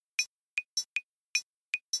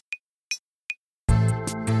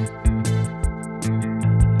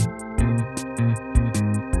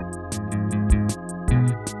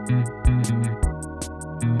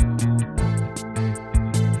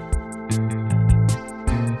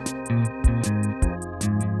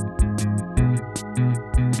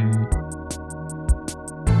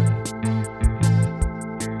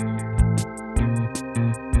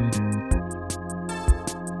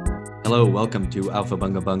Hello, welcome to Alpha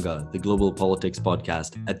Bunga Bunga, the global politics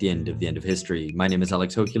podcast at the end of history. My name is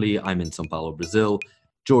Alex Hokuli. I'm in São Paulo, Brazil.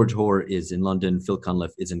 George Hoare is in London. Phil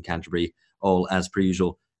Cunliffe is in Canterbury, all as per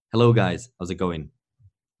usual. Hello, guys. How's it going?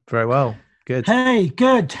 Very well. Good. Hey,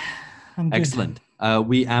 good. I'm good. Excellent.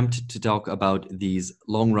 We amped to talk about these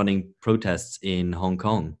long-running protests in Hong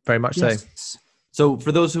Kong. Very much Yes. so. So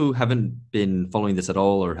for those who haven't been following this at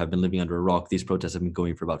all or have been living under a rock, these protests have been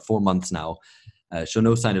going for about 4 months now. Show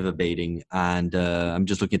no sign of abating. And I'm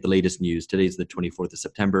just looking at the latest news. Today's the 24th of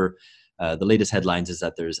September. The latest headlines is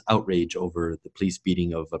that there's outrage over the police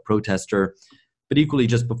beating of a protester. But equally,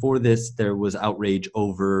 just before this, there was outrage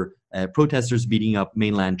over protesters beating up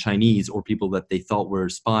mainland Chinese or people that they thought were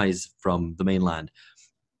spies from the mainland.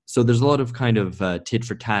 So there's a lot of kind of tit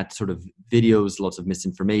for tat sort of videos, lots of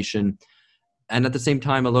misinformation. And at the same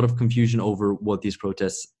time, a lot of confusion over what these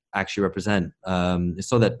protests actually represent. I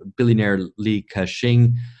saw that billionaire Li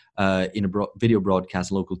Ka-shing in a video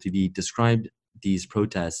broadcast on local TV described these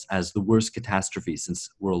protests as the worst catastrophe since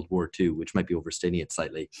World War II, which might be overstating it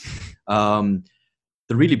slightly. The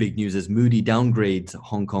really big news is Moody downgrades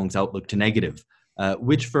Hong Kong's outlook to negative,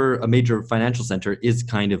 which for a major financial center is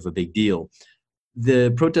kind of a big deal.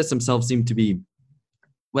 The protests themselves seem to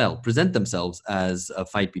present themselves as a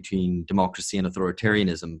fight between democracy and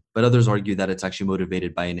authoritarianism, but others argue that it's actually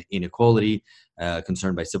motivated by an inequality,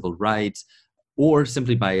 concern by civil rights, or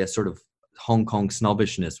simply by a sort of Hong Kong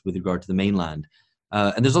snobbishness with regard to the mainland.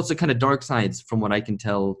 And there's also kind of dark sides from what I can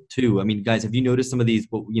tell too. I mean, guys, have you noticed some of these,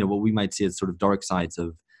 what we might see as sort of dark sides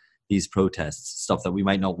of these protests, stuff that we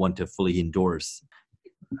might not want to fully endorse?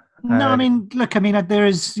 No, I mean, look, there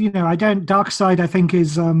is, dark side, I think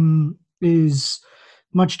is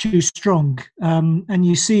much too strong. And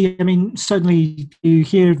you see, certainly you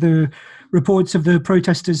hear the reports of the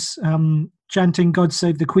protesters chanting God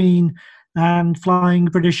Save the Queen and flying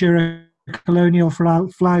British era colonial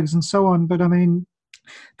flags and so on. But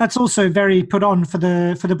that's also very put on for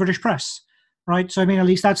the British press, right? So, at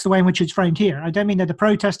least that's the way in which it's framed here. I don't mean that the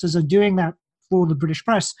protesters are doing that for the British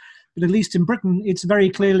press, but at least in Britain, it's very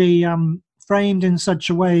clearly framed in such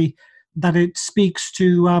a way that it speaks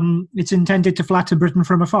to, it's intended to flatter Britain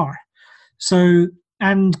from afar. So,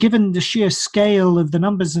 and given the sheer scale of the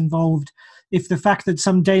numbers involved, if the fact that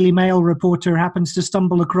some Daily Mail reporter happens to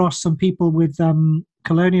stumble across some people with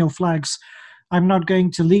colonial flags, I'm not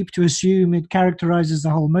going to leap to assume it characterizes the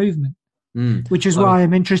whole movement, which is why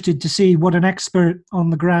I'm interested to see what an expert on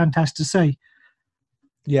the ground has to say.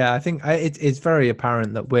 Yeah, I think it's very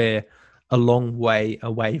apparent that we're a long way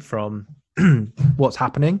away from what's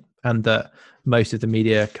happening, and that most of the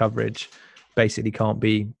media coverage basically can't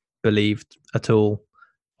be believed at all.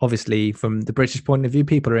 Obviously, from the British point of view,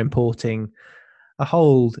 people are importing a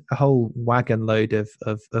whole wagon load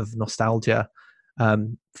of nostalgia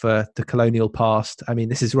for the colonial past.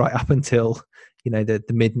 This is right up until the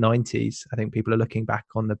mid 90s. I think people are looking back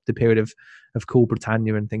on the period of Cool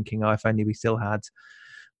Britannia and thinking, if only we still had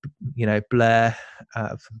Blair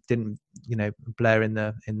Blair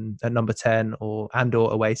in at number 10 or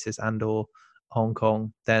Oasis or Hong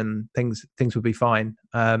Kong, then things would be fine.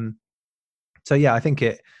 So yeah, I think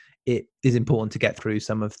it is important to get through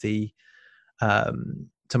some of the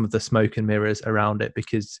smoke and mirrors around it,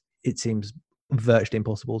 because it seems virtually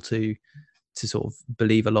impossible to sort of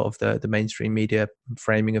believe a lot of the mainstream media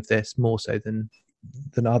framing of this, more so than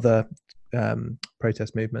other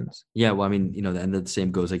protest movements. Yeah, well, and the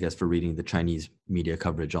same goes, I guess, for reading the Chinese media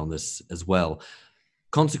coverage on this as well.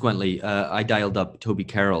 Consequently, I dialed up Toby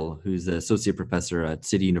Carroll, who's the associate professor at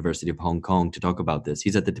City University of Hong Kong, to talk about this.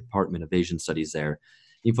 He's at the Department of Asian Studies there.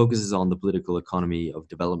 He focuses on the political economy of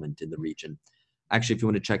development in the region. Actually, if you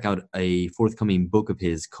want to check out a forthcoming book of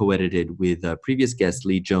his, co-edited with previous guest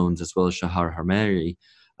Lee Jones as well as Shahar Harmari,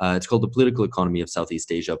 it's called The Political Economy of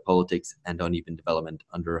Southeast Asia, Politics and Uneven Development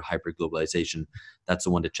Under Hyperglobalization. That's the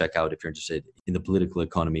one to check out if you're interested in the political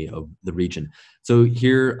economy of the region. So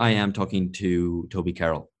here I am talking to Toby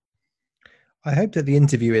Carroll. I hope that the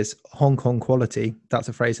interview is Hong Kong quality. That's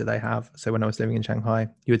a phrase that they have. So when I was living in Shanghai,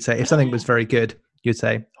 you would say, if something was very good, you'd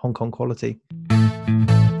say Hong Kong quality.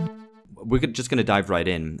 We're just going to dive right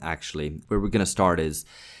in, actually. Where we're going to start is,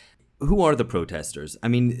 who are the protesters?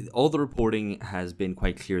 All the reporting has been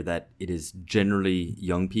quite clear that it is generally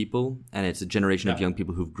young people, and it's a generation of young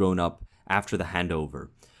people who've grown up after the handover.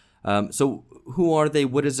 So who are they?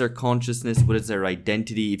 What is their consciousness? What is their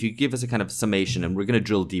identity? If you give us a kind of summation, and we're going to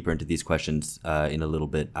drill deeper into these questions in a little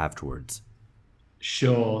bit afterwards.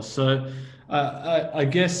 Sure. So I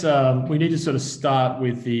guess we need to sort of start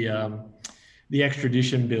with the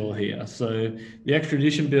extradition bill here. So the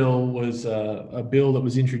extradition bill was a bill that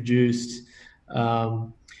was introduced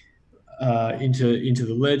into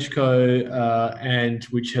the LegCo, and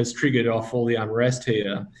which has triggered off all the unrest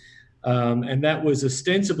here. And that was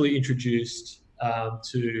ostensibly introduced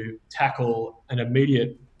to tackle an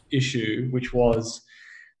immediate issue, which was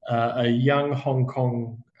a young Hong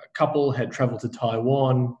Kong couple had travelled to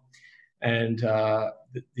Taiwan, and there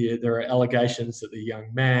are allegations that the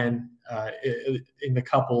young man in the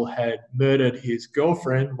couple had murdered his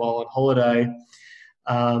girlfriend while on holiday,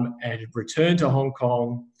 and returned to Hong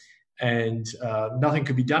Kong. And nothing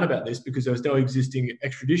could be done about this because there was no existing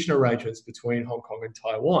extradition arrangements between Hong Kong and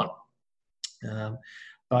Taiwan.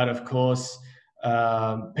 But of course,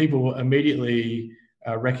 people immediately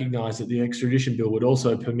recognised that the extradition bill would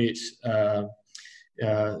also permit,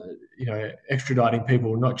 extraditing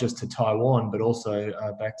people not just to Taiwan but also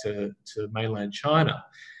back to mainland China.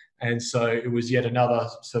 And so it was yet another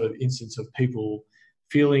sort of instance of people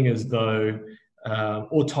feeling as though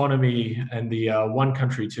autonomy and the one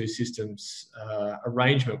country, two systems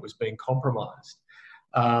arrangement was being compromised.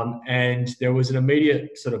 And there was an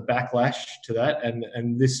immediate sort of backlash to that.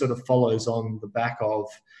 And this sort of follows on the back of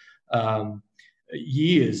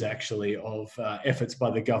years, actually, of efforts by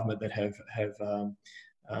the government that have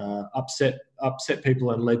upset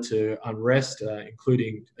people and led to unrest,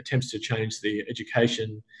 including attempts to change the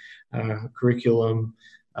education curriculum,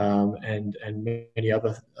 and many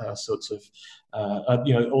other sorts of,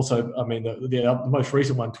 also, I mean, the most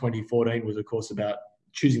recent one, 2014, was, of course, about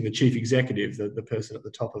choosing the chief executive, the person at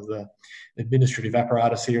the top of the administrative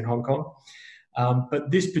apparatus here in Hong Kong.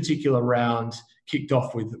 But this particular round kicked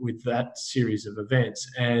off with that series of events.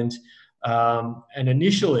 And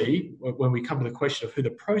initially, when we come to the question of who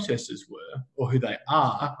the protesters were or who they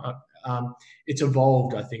are, it's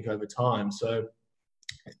evolved, I think, over time. So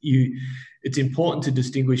it's important to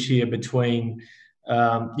distinguish here between,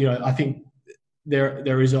 I think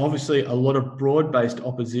there is obviously a lot of broad-based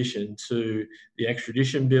opposition to the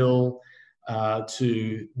extradition bill,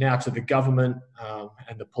 to the government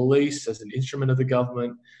and the police as an instrument of the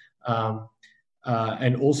government,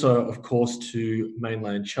 and also, of course, to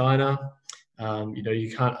mainland China.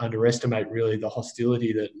 You can't underestimate really the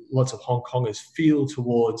hostility that lots of Hong Kongers feel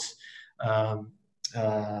towards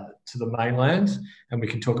to the mainland, and we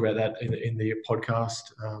can talk about that in the podcast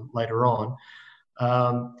later on.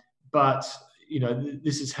 But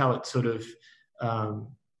this is how it sort of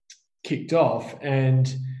kicked off,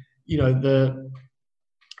 and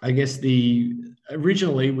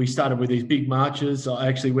originally we started with these big marches. I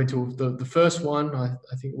actually went to the first one. I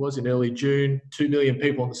think it was in early June. 2 million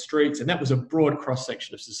people on the streets, and that was a broad cross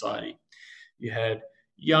section of society. You had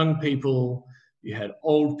young people, you had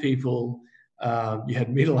old people. You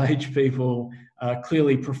had middle-aged people,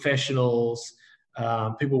 clearly professionals,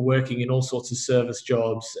 people working in all sorts of service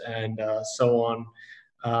jobs, and so on.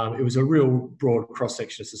 It was a real broad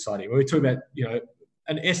cross-section of society. When we talk about,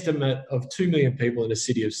 an estimate of 2 million people in a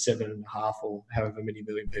city of 7.5 or however many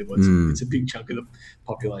million people, it's a big chunk of the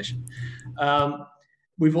population.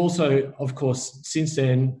 We've also, of course, since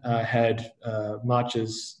then had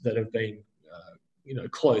marches that have been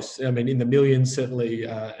close. I mean, in the millions, certainly,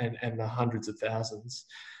 and the hundreds of thousands.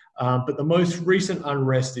 But the most recent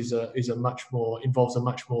unrest involves a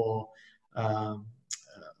much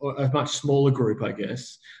smaller group, I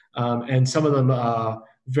guess. And some of them are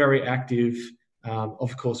very active,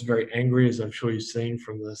 of course, very angry, as I'm sure you've seen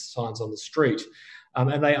from the signs on the street.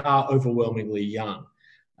 And they are overwhelmingly young.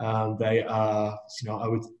 They are,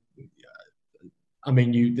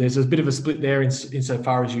 there's a bit of a split there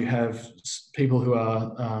insofar as you have people who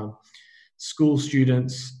are school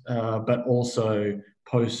students, but also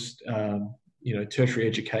post, tertiary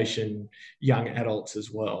education, young adults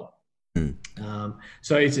as well.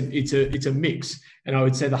 So it's a mix, and I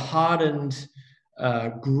would say the hardened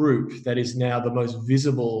group that is now the most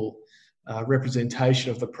visible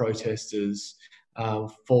representation of the protesters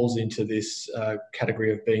falls into this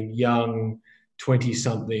category of being young,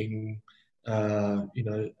 20-something.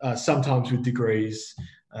 Sometimes with degrees,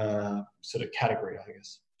 sort of category, I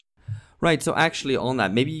guess. Right. So actually on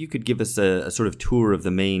that, maybe you could give us a sort of tour of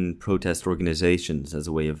the main protest organizations as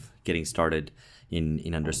a way of getting started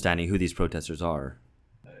in understanding who these protesters are.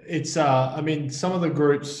 It's, some of the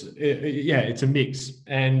groups, it's a mix.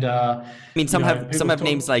 And, some have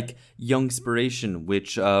names like Youngspiration,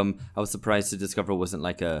 which I was surprised to discover wasn't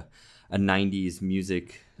like a 90s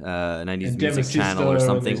music channel or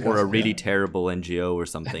something, or a really terrible NGO or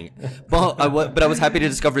something. But I was happy to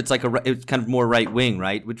discover it's kind of more right wing,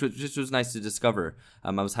 right? Which was nice to discover.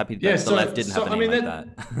 I was happy that the left didn't have anything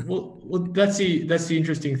like that. well, that's the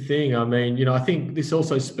interesting thing. I mean, I think this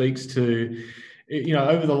also speaks to,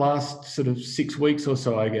 over the last sort of 6 weeks or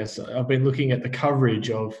so, I guess, I've been looking at the coverage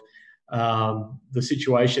of the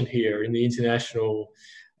situation here in the international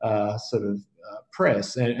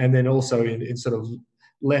press, and then also in sort of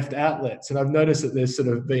left outlets. And I've noticed that there's sort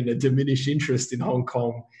of been a diminished interest in Hong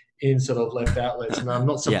Kong in sort of left outlets. And I'm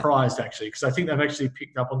not surprised, actually, because I think they've actually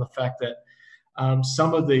picked up on the fact that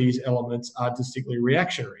some of these elements are distinctly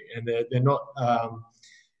reactionary, and they're not,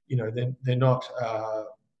 they're not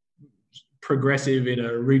progressive in a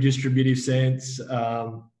redistributive sense,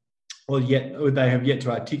 or they have yet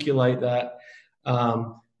to articulate that.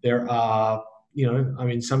 There are,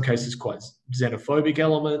 in some cases quite xenophobic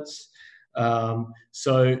elements.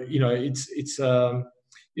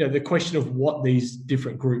 The question of what these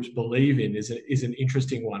different groups believe in is an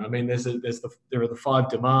interesting one. I mean, there are the 5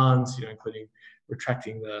 demands, including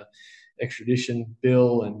retracting the extradition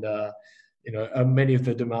bill, and many of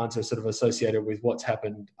the demands are sort of associated with what's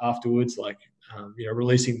happened afterwards, like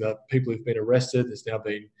releasing the people who've been arrested. There's now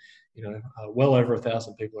been well over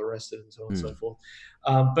 1,000 people arrested, and so on and so forth.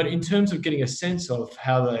 But in terms of getting a sense of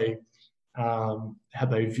how they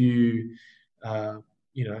view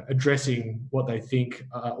addressing what they think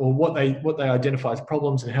or what they identify as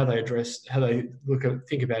problems, and how they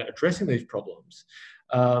think about addressing these problems,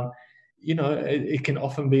 it can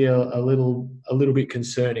often be a little bit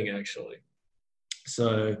concerning, actually.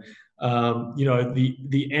 So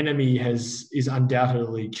the enemy is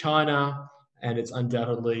undoubtedly China, and it's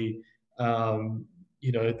undoubtedly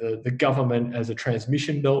the government as a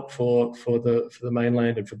transmission belt for the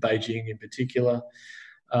mainland, and for Beijing in particular.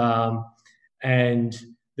 And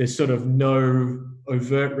there's sort of no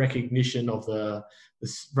overt recognition of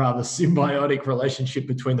this rather symbiotic relationship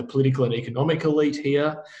between the political and economic elite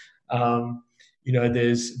here.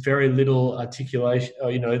 There's very little articulation.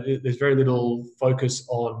 There's very little focus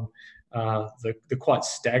on the quite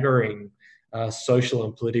staggering social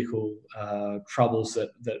and political troubles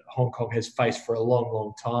that Hong Kong has faced for a long,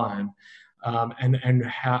 long time,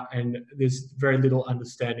 and there's very little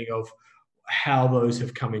understanding of how those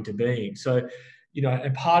have come into being. So,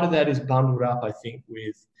 and part of that is bundled up, I think,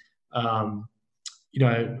 with Hong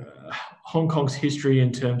Kong's history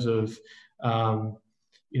in terms of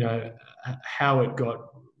how it got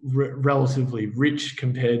relatively rich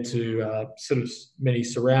compared to sort of many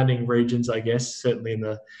surrounding regions, I guess, certainly in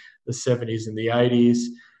the 70s and the 80s,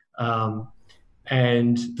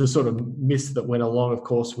 and the sort of myths that went along, of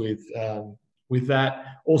course, with that.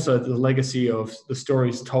 Also, the legacy of the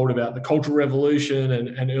stories told about the Cultural Revolution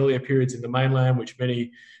and earlier periods in the mainland, which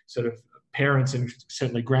many sort of parents and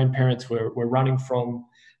certainly grandparents were running from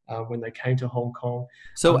when they came to Hong Kong.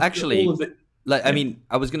 So actually,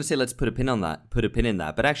 I was going to say, let's put a pin in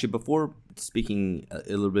that. But actually, before speaking a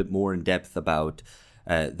little bit more in depth about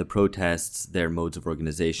the protests, their modes of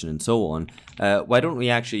organization, and so on, why don't we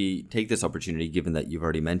actually take this opportunity, given that you've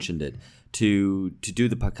already mentioned it, to do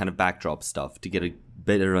the kind of backdrop stuff, to get a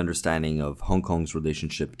better understanding of Hong Kong's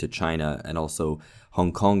relationship to China, and also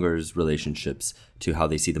Hong Kongers' relationships to how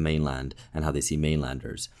they see the mainland and how they see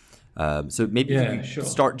mainlanders. So maybe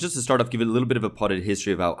start off, give it a little bit of a potted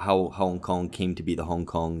history about how Hong Kong came to be the Hong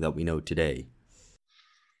Kong that we know today.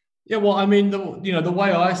 Yeah, well, I mean, the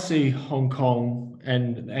way I see Hong Kong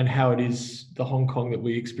and how it is the Hong Kong that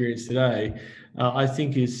we experience today, I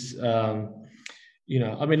think is,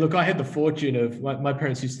 look, I had the fortune of my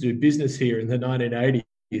parents used to do business here in the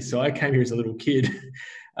 1980s, so I came here as a little kid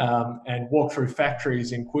and walked through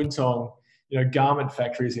factories in Kwun Tong, garment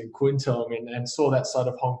factories in Kwun Tong, and saw that side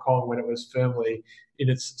of Hong Kong when it was firmly in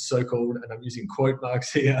its so-called, and I'm using quote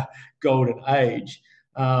marks here, golden age.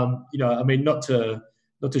 Not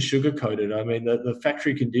to sugarcoat it, I mean, the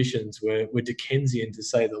factory conditions were Dickensian, to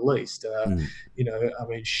say the least.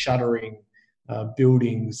 Shuttering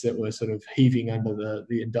buildings that were sort of heaving under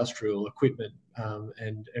the industrial equipment,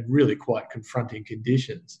 and really quite confronting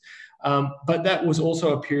conditions. But that was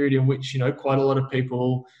also a period in which, quite a lot of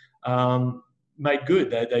people made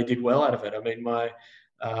good. They did well out of it. I mean, my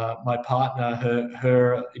partner,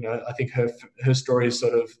 her I think her story is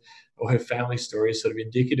sort of, or her family story is sort of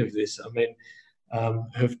indicative of this. I mean,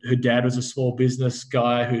 her dad was a small business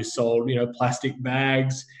guy who sold, plastic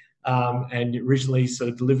bags, and originally sort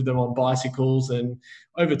of delivered them on bicycles, and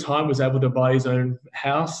over time was able to buy his own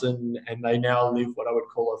house, and they now live what I would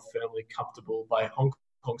call a firmly comfortable, by Hong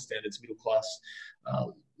Kong standards, middle class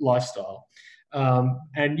lifestyle.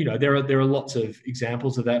 And there are lots of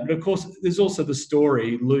examples of that, but of course there's also the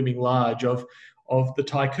story looming large of the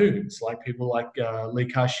tycoons, like people like Li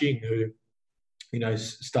Ka-shing, who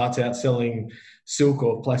starts out selling silk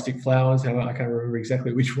or plastic flowers. I can't remember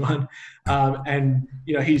exactly which one. And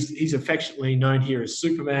he's affectionately known here as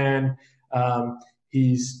Superman.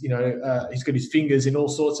 He's got his fingers in all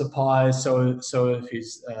sorts of pies. So have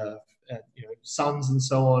his sons and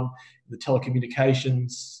so on, the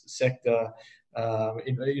telecommunications sector,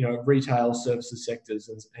 in retail services sectors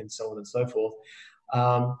and so on and so forth.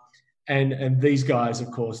 And these guys,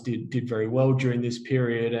 of course, did very well during this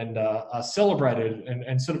period and are celebrated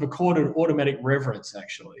and sort of accorded automatic reverence,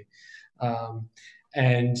 actually.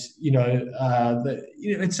 In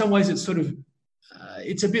some ways, it's sort of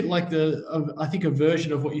it's a bit like I think a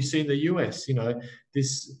version of what you see in the US.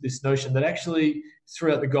 This notion that actually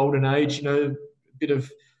throughout the golden age, a bit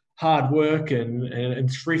of hard work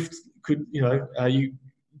and thrift could, you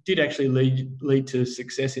did actually lead to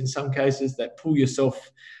success in some cases. That pull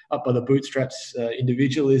yourself up by the bootstraps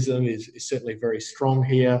individualism is certainly very strong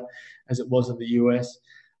here, as it was in the US.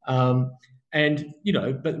 But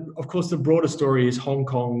of course, the broader story is Hong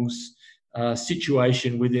Kong's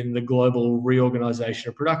situation within the global reorganization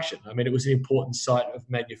of production. I mean, it was an important site of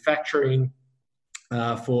manufacturing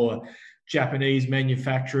for Japanese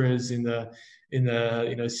manufacturers in the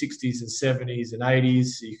 60s and 70s and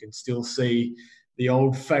 80s. You can still see the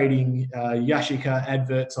old fading Yashica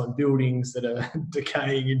adverts on buildings that are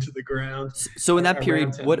decaying into the ground. So in that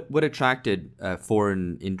period, what attracted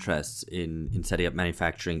foreign interests in setting up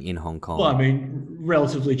manufacturing in Hong Kong? Well, I mean,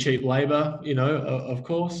 relatively cheap labor, of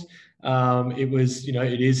course. It was,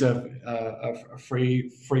 it is a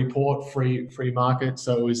free port, free market.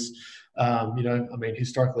 So it was,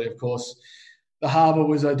 historically, of course, the harbour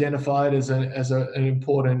was identified as an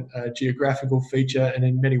important geographical feature, and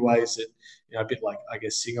in many ways, it, a bit like, I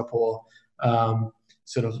guess, Singapore,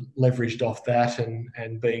 sort of leveraged off that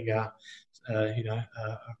and being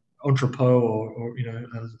entrepot or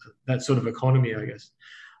that sort of economy, I guess.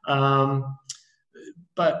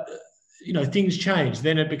 But things change.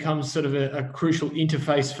 Then it becomes sort of a crucial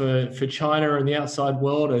interface for China and the outside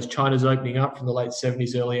world as China's opening up from the late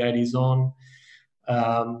 70s, early 80s on.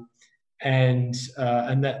 And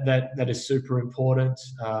that is super important.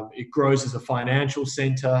 It grows as a financial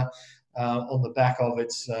centre on the back of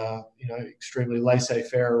its extremely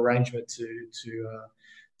laissez-faire arrangement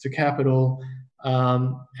to capital.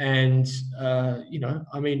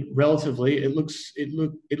 Relatively,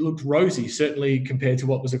 it looked rosy, certainly compared to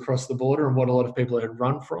what was across the border and what a lot of people had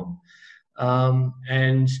run from. On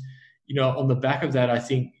the back of that, I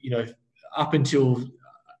think up until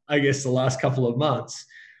I guess the last couple of months,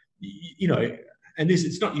 and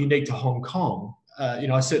it's not unique to Hong Kong. I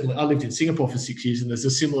lived in Singapore for 6 years, and there's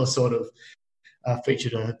a similar sort of feature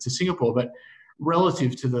to Singapore, but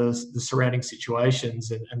relative to the surrounding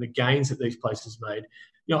situations and the gains that these places made,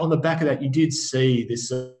 on the back of that, you did see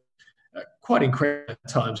this quite incredible at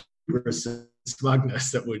times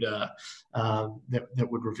smugness that would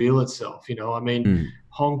reveal itself.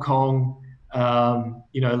 Hong Kong,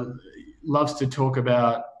 loves to talk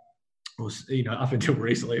about, up until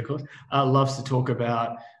recently, of course, loves to talk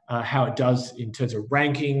about how it does in terms of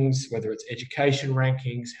rankings, whether it's education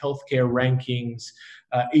rankings, healthcare rankings,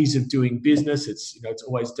 ease of doing business. It's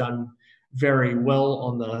always done very well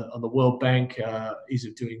on the World Bank ease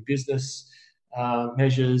of doing business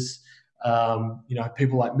measures.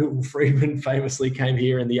 People like Milton Friedman famously came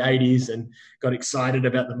here in the 80s and got excited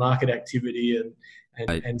about the market activity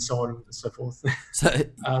and so on and so forth.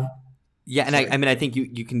 Yeah, and I think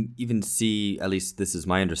you can even see, at least this is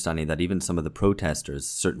my understanding, that even some of the protesters,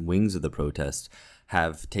 certain wings of the protest,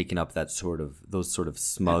 have taken up those sort of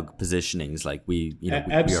smug positionings, like we are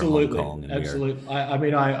Hong Kong. And absolutely.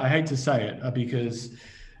 I hate to say it because,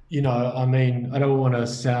 I don't want to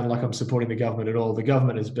sound like I'm supporting the government at all. The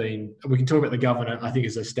government has been, we can talk about the government, I think,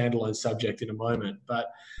 as a standalone subject in a moment, but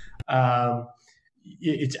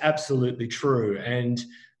it's absolutely true. And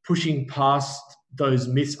pushing past those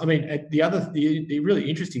myths. The really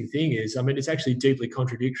interesting thing is, it's actually deeply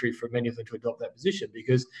contradictory for many of them to adopt that position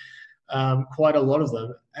because quite a lot of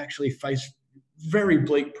them actually face very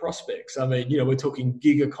bleak prospects. We're talking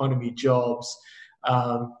gig economy jobs,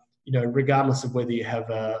 regardless of whether you have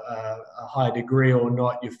a high degree or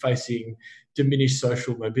not, you're facing diminished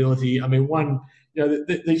social mobility.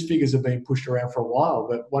 These figures have been pushed around for a while,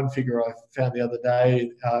 but one figure I found the other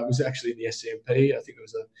day was actually in the SCMP. I think it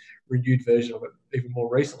was a renewed version of it even more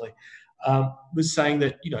recently, was saying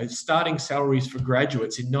that, starting salaries for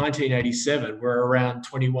graduates in 1987 were around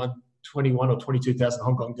 21 or 22,000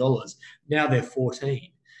 Hong Kong dollars. Now they're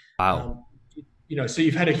 14. Wow. So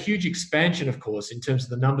you've had a huge expansion, of course, in terms of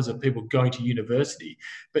the numbers of people going to university.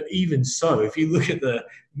 But even so, if you look at the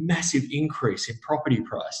massive increase in property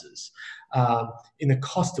prices, in the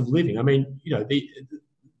cost of living,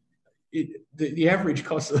 the average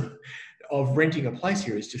cost of renting a place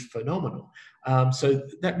here is just phenomenal. So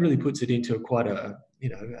that really puts it into quite a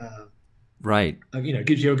Right.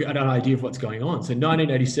 Gives you an idea of what's going on. So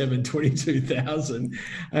 1987, 22,000,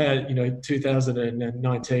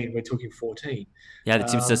 2019, we're talking 14. Yeah, it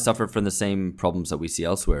seems to suffer from the same problems that we see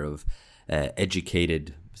elsewhere of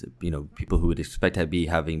educated, people who would expect to be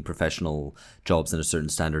having professional jobs and a certain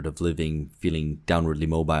standard of living, feeling downwardly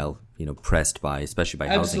mobile, pressed especially by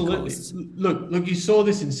housing costs. Look, you saw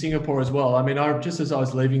this in Singapore as well. I mean, just as I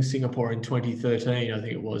was leaving Singapore in 2013, I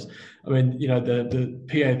think it was, the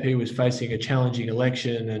PAP was facing a challenging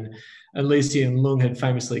election, and Lee Hsien Loong had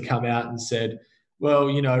famously come out and said, well,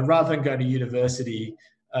 rather than go to university,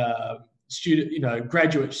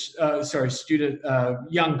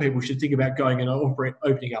 young people should think about going and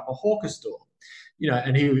opening up a hawker store,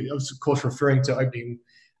 and he was, of course, referring to opening,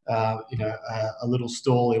 a little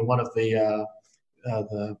stall in one of the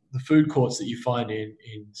food courts that you find in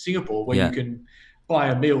Singapore, where you can buy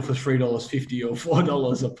a meal for $3.50 or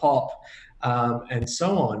 $4 a pop, and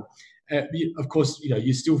so on. Of course,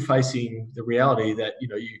 you're still facing the reality that you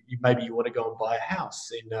maybe you want to go and buy a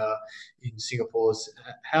house in Singapore's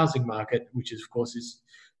housing market, which is, of course, is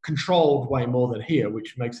controlled way more than here,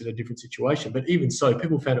 which makes it a different situation. But even so,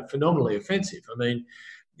 people found it phenomenally offensive. I mean,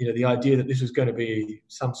 the idea that this was going to be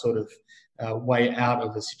some sort of way out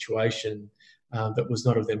of a situation that was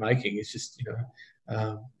not of their making, it's just,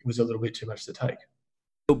 it was a little bit too much to take.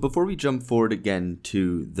 So before we jump forward again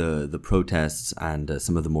to the protests and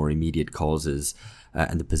some of the more immediate causes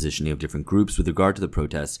and the positioning of different groups with regard to the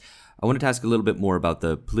protests, I wanted to ask a little bit more about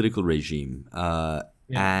the political regime.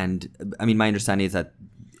 And I mean, my understanding is that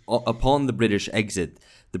upon the British exit,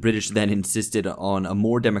 the British then insisted on a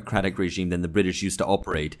more democratic regime than the British used to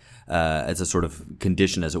operate as a sort of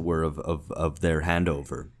condition, as it were, of their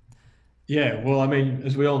handover. Yeah, well, I mean,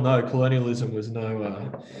 as we all know, colonialism was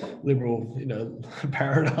no liberal,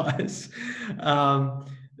 paradise.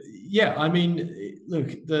 I mean,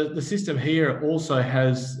 look, the system here also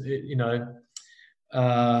has,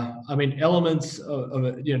 elements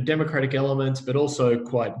of democratic elements, but also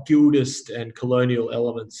quite guildist and colonial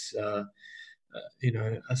elements,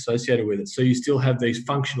 associated with it. So you still have these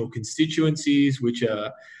functional constituencies, which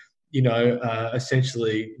are,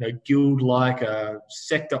 essentially, guild-like,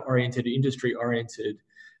 sector-oriented, industry-oriented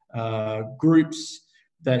groups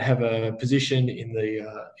that have a position in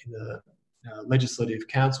the legislative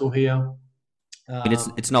council here. And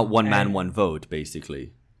it's not one man, one vote,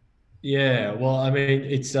 basically. Yeah, well, I mean,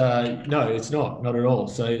 it's no, it's not at all.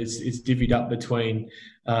 So it's divvied up between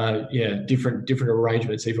different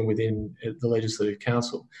arrangements, even within the legislative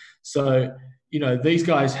council. So these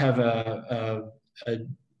guys have a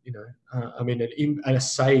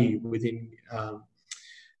say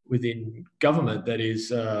within government that is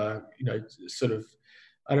sort of,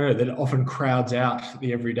 I don't know, that often crowds out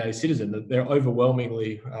the everyday citizen. That they're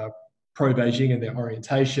overwhelmingly pro-Beijing in their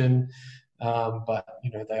orientation. But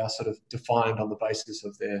they are sort of defined on the basis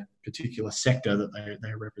of their particular sector that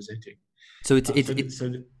they're representing. So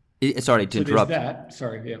sorry to interrupt.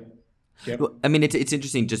 Yep. Well, I mean, it's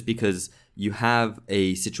interesting just because you have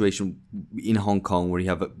a situation in Hong Kong where you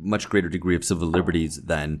have a much greater degree of civil liberties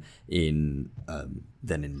than in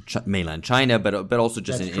mainland China, but also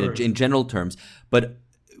just in general terms. But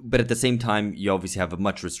at the same time, you obviously have a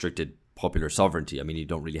much restricted popular sovereignty. I mean, you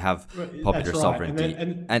don't really have popular sovereignty.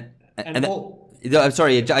 I'm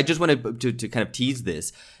sorry, I just wanted to kind of tease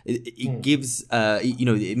this. It gives,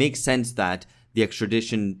 it makes sense that the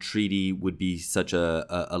extradition treaty would be such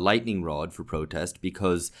a lightning rod for protest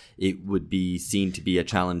because it would be seen to be a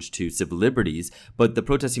challenge to civil liberties. But the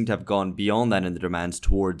protests seem to have gone beyond that in the demands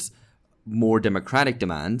towards more democratic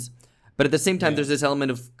demands. But at the same time, there's this element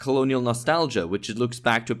of colonial nostalgia, which looks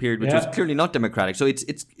back to a period which was clearly not democratic. So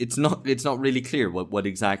it's not really clear what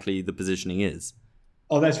exactly the positioning is.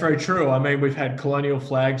 Oh, that's very true. I mean, we've had colonial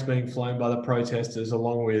flags being flown by the protesters,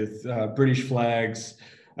 along with British flags,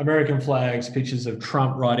 American flags, pictures of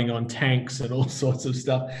Trump riding on tanks and all sorts of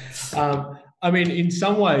stuff. I mean, in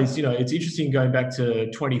some ways, it's interesting going back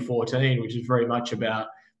to 2014, which is very much about,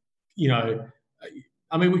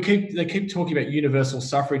 I mean, they keep talking about universal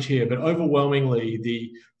suffrage here, but overwhelmingly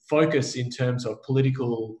the focus in terms of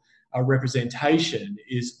political representation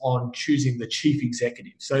is on choosing the chief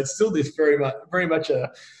executive. So it's still this very much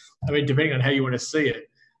depending on how you want to see it,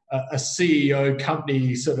 a CEO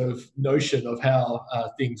company sort of notion of how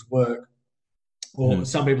things work. Or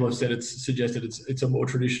some people have suggested it's a more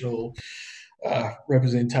traditional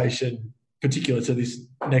representation, particular to this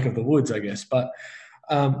neck of the woods, I guess. But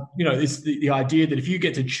it's the idea that if you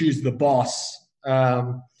get to choose the boss,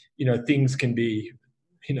 things can be,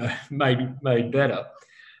 made better.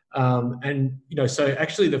 And, so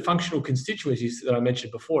actually the functional constituencies that I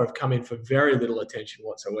mentioned before have come in for very little attention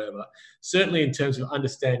whatsoever. Certainly in terms of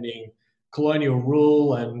understanding colonial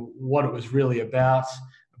rule and what it was really about,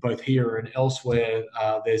 both here and elsewhere,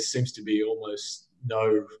 there seems to be almost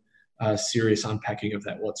no serious unpacking of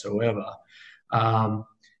that whatsoever.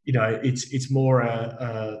 It's more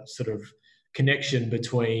a sort of connection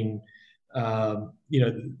between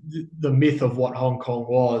the myth of what Hong Kong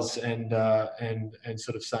was, and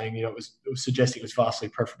sort of saying, it was suggesting it was vastly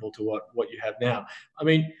preferable to what you have now. I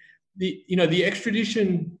mean, the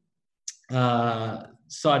extradition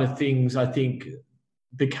side of things, I think,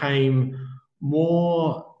 became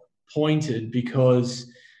more pointed because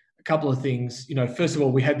a couple of things. First of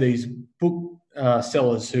all, we had these book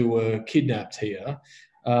sellers who were kidnapped here,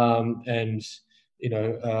 and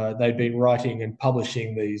they'd been writing and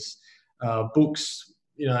publishing these books,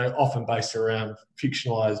 often based around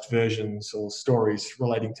fictionalized versions or stories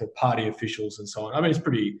relating to party officials and so on. I mean, it's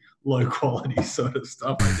pretty low quality sort of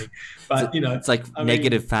stuff, I think. But it's like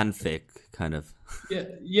negative fanfic kind of.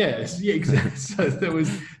 Yeah, exactly. So there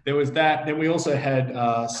was that. Then we also had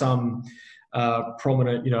some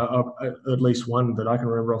prominent, at least one that I can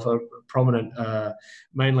remember off, a prominent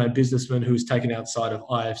mainland businessman who was taken outside of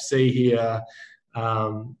IFC here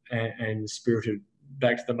and spirited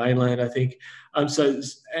back to the mainland, I think.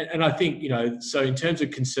 And I think, so in terms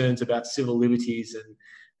of concerns about civil liberties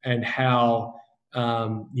and how,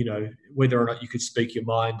 whether or not you could speak your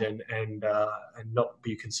mind and not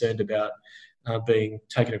be concerned about being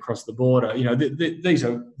taken across the border, these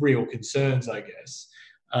are real concerns, I guess.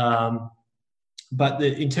 But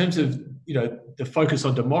in terms of, the focus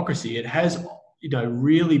on democracy, it has,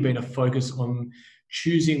 really been a focus on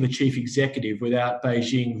choosing the chief executive without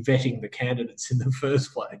Beijing vetting the candidates in the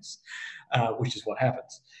first place, which is what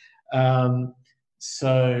happens.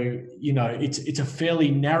 So, it's a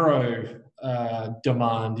fairly narrow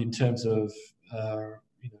demand in terms of,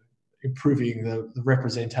 improving the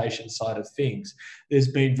representation side of things. There's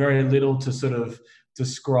been very little to sort of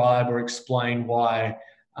describe or explain why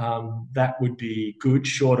that would be good,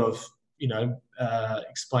 short of,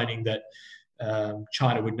 explaining that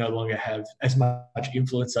China would no longer have as much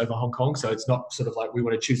influence over Hong Kong. So it's not sort of like we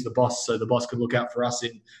want to choose the boss so the boss can look out for us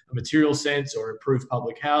in a material sense, or improve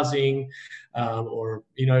public housing, or,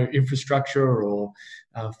 infrastructure, or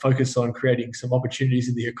focus on creating some opportunities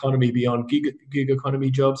in the economy beyond gig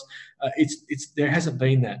economy jobs. There hasn't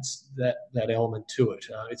been that element to it.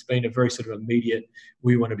 It's been a very sort of immediate,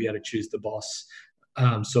 we want to be able to choose the boss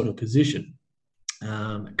sort of position.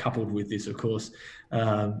 Coupled with this, of course,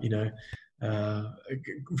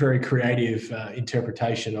 very creative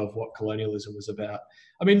interpretation of what colonialism was about.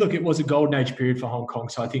 I mean, look, it was a golden age period for Hong Kong,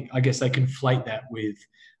 so I guess they conflate that with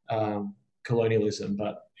colonialism.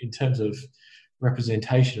 But in terms of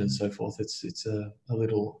representation and so forth, it's a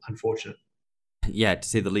little unfortunate. Yeah, to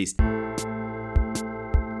say the least.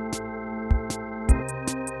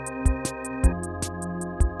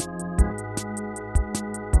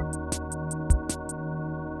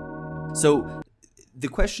 So the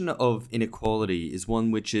question of inequality is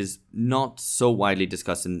one which is not so widely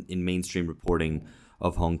discussed in mainstream reporting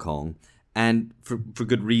of Hong Kong, and for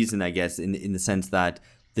good reason, I guess, in the sense that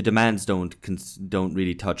the demands don't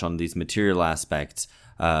really touch on these material aspects,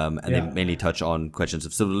 they mainly touch on questions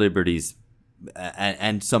of civil liberties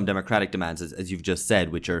and some democratic demands, as you've just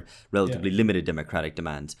said, which are relatively limited democratic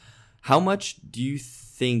demands. How much do you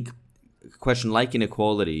think a question like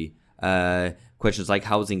inequality, questions like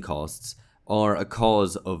housing costs, are a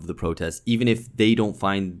cause of the protests, even if they don't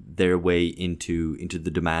find their way into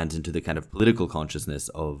the demands, into the kind of political consciousness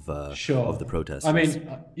of the protests? I mean,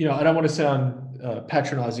 I don't want to sound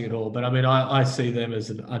patronizing at all, but I mean, I see them as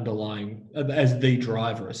an underlying, as the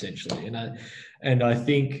driver essentially, and I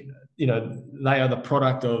think they are the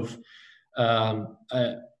product of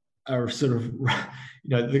a sort of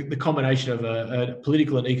the combination of a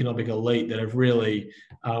political and economic elite that have really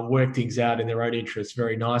worked things out in their own interests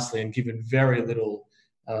very nicely and given very little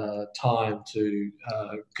time to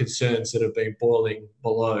concerns that have been boiling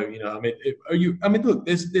below. Look,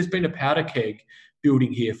 there's been a powder keg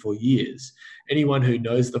building here for years. Anyone who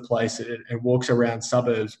knows the place and walks around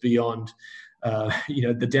suburbs beyond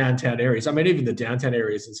the downtown areas. I mean, even the downtown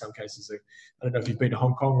areas in some cases I don't know if you've been to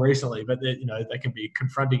Hong Kong recently, but they can be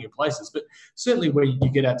confronting in places. But certainly when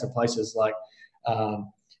you get out to places like,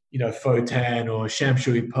 Fo Tan or Sham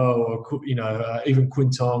Shui Po or, even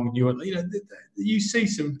Kwun Tong, you see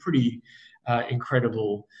some pretty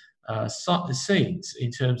incredible scenes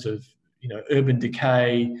in terms of, urban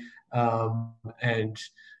decay and,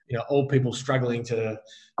 old people struggling to,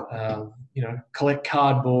 collect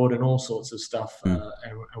cardboard and all sorts of stuff and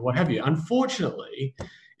what have you. Unfortunately,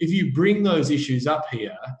 if you bring those issues up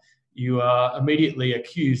here, you are immediately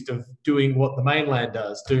accused of doing what the mainland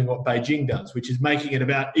does, doing what Beijing does, which is making it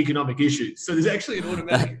about economic issues. So there's actually an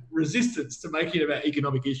automatic resistance to making it about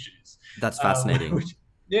economic issues. That's fascinating. Which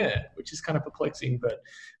is kind of perplexing, but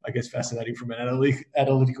I guess fascinating from an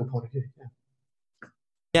analytical point of view.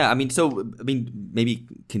 Yeah, maybe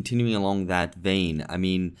continuing along that vein,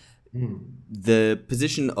 the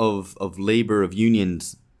position of labor, of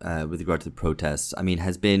unions with regard to the protests,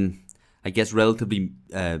 has been, I guess, relatively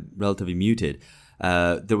muted.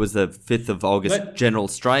 There was the 5th of August general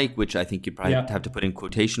strike, which I think you probably have to put in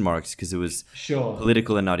quotation marks because it was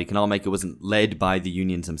political and not economic. It wasn't led by the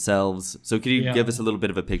unions themselves. So could you give us a little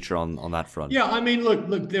bit of a picture on that front? Yeah,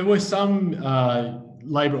 look, there were some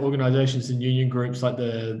labour organisations and union groups like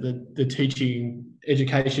the Teaching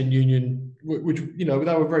Education Union, which they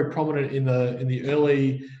were very prominent in the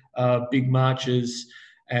early big marches,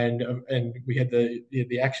 and we had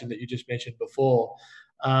the action that you just mentioned before.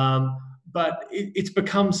 But it's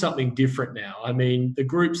become something different now. The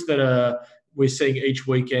groups that we're seeing each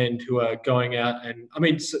weekend who are going out, and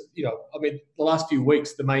the last few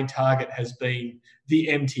weeks, the main target has been the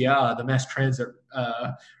MTR, the Mass Transit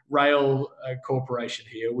Rail Corporation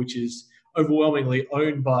here, which is overwhelmingly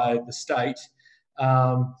owned by the state.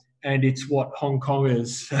 And it's what most Hong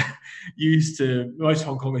Kongers use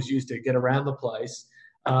to get around the place.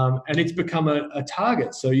 And it's become a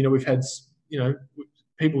target. So, we've had,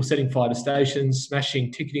 people setting fire to stations,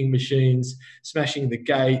 smashing ticketing machines, smashing the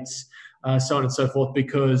gates, so on and so forth,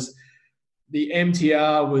 because the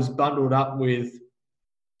MTR was bundled up with,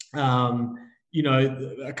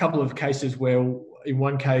 a couple of cases where, in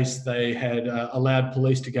one case, they had allowed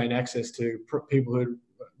police to gain access to people who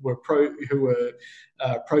were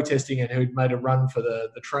protesting and who'd made a run for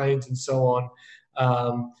the trains and so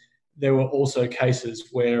on. There were also cases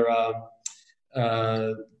where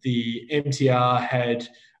the MTR had,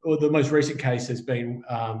 or the most recent case has been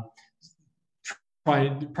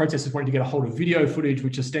protesters wanting to get a hold of video footage,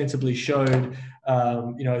 which ostensibly showed,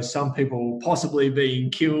 some people possibly being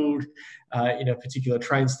killed in a particular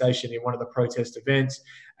train station in one of the protest events.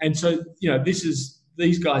 And so,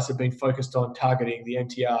 these guys have been focused on targeting the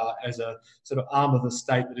MTR as a sort of arm of the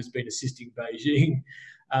state that has been assisting Beijing.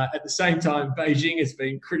 At the same time, Beijing has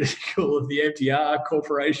been critical of the MTR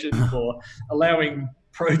Corporation for allowing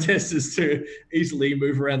protesters to easily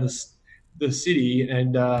move around the city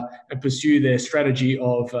and pursue their strategy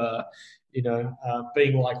of,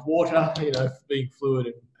 being like water, being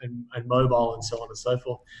fluid and mobile and so on and so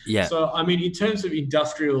forth. Yeah. So, in terms of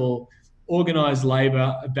industrial organised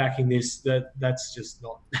labour backing this, that's just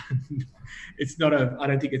not, I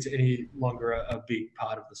don't think it's any longer a big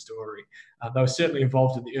part of the story. They were certainly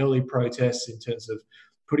involved in the early protests in terms of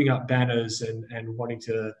putting up banners and wanting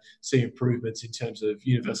to see improvements in terms of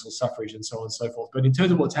universal suffrage and so on and so forth. But in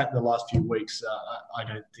terms of what's happened the last few weeks, I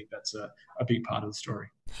don't think that's a big part of the story.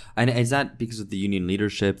 And is that because of the union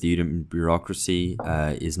leadership, the union bureaucracy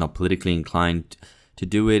is not politically inclined to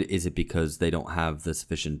do it? Is it because they don't have the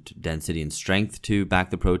sufficient density and strength to back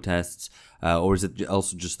the protests? Or is it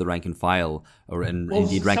also just the rank and file,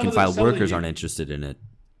 indeed rank and file workers aren't interested in it?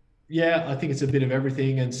 Yeah, I think it's a bit of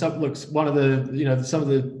everything. And some of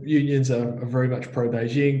the unions are very much pro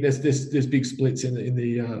Beijing. There's big splits in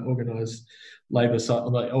the organised labour side,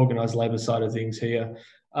 on the organised labour side of things here.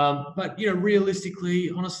 But realistically,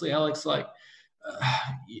 honestly, Alex,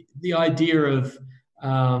 the idea of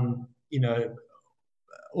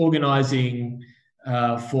organising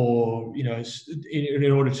for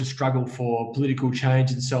in order to struggle for political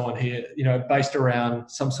change and so on here, based around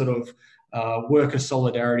some sort of worker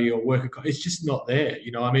solidarity or it's just not there.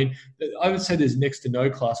 I would say there's next to no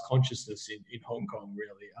class consciousness in Hong Kong,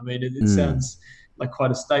 really. It sounds like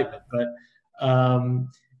quite a statement, but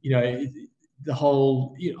the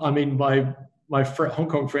whole, my Hong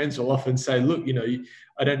Kong friends will often say, look,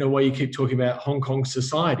 I don't know why you keep talking about Hong Kong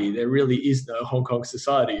society. There really is no Hong Kong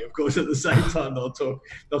society. Of course, at the same time, they'll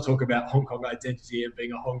talk about Hong Kong identity and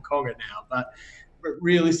being a Hong Konger now. But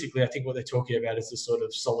realistically, I think what they're talking about is the sort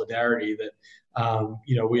of solidarity that,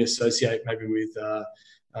 we associate maybe with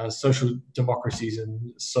social democracies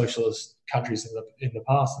and socialist countries in the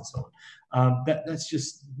past and so on. That's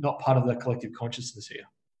just not part of the collective consciousness here.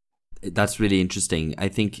 That's really interesting. I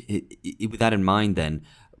think with that in mind then,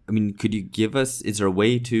 could you give us, is there a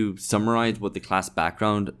way to summarize what the class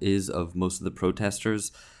background is of most of the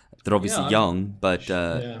protesters? They're obviously young, but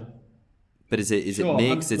is it Sure,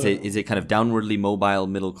 mixed? Is it kind of downwardly mobile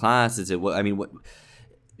middle class? Is it what?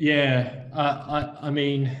 Yeah, I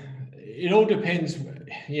mean, it all depends,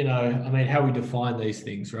 how we define these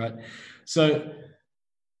things, right? So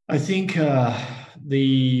I think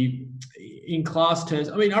in class terms,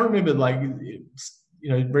 I mean, I remember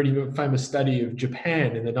reading a famous study of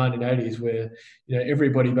Japan in the 1980s where,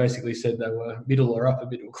 everybody basically said they were middle or upper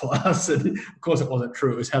middle class. And of course it wasn't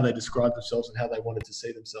true. It was how they described themselves and how they wanted to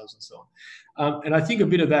see themselves and so on. And I think a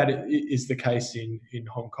bit of that is the case in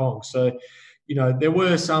Hong Kong. So, there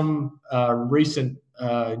were some recent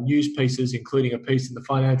news pieces, including a piece in the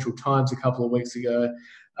Financial Times a couple of weeks ago,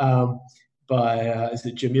 by is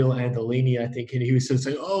it Jamil Andolini, I think, and he was sort of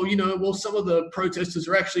saying, well, some of the protesters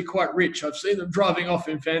are actually quite rich. I've seen them driving off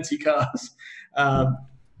in fancy cars,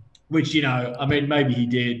 which, maybe he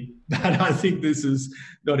did, but I think this is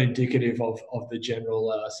not indicative of the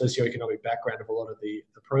general socioeconomic background of a lot of the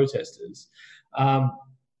protesters.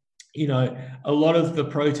 A lot of the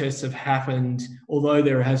protests have happened, although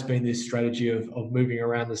there has been this strategy of moving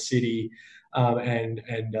around the city and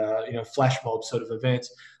flash mob sort of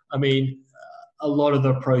events. I mean, a lot of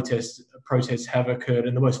the protests have occurred,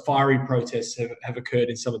 and the most fiery protests have occurred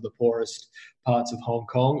in some of the poorest parts of Hong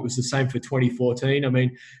Kong. It was the same for 2014. I mean,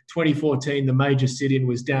 2014, the major sit-in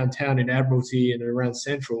was downtown in Admiralty and around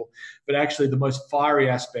Central, but actually the most fiery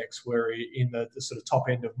aspects were in the sort of top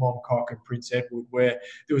end of Mong Kok and Prince Edward, where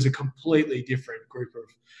there was a completely different group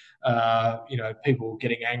of people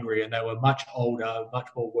getting angry, and they were much older, much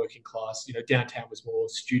more working class. Downtown was more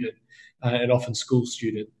student and often school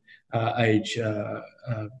student age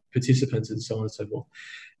participants and so on and so forth.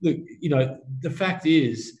 Look, the fact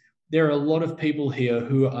is there are a lot of people here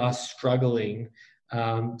who are struggling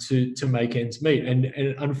to make ends meet, and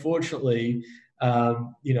unfortunately,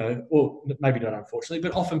 well, maybe not unfortunately,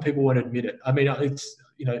 but often people won't admit it. I mean, it's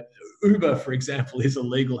Uber, for example, is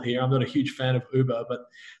illegal here. I'm not a huge fan of Uber, but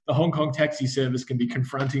the Hong Kong taxi service can be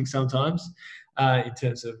confronting sometimes in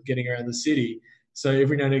terms of getting around the city. So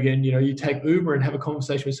every now and again, you take Uber and have a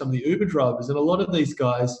conversation with some of the Uber drivers, and a lot of these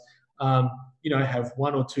guys, have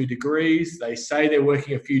 1 or 2 degrees. They say they're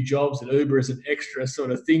working a few jobs, and Uber is an extra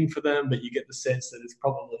sort of thing for them, but you get the sense that it's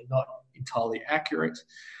probably not entirely accurate.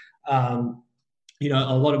 A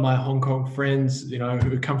lot of my Hong Kong friends,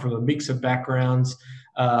 who come from a mix of backgrounds,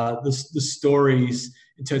 the stories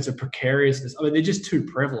in terms of precariousness, I mean, they're just too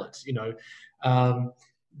prevalent.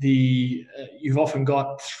 You've often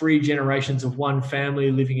got 3 generations of one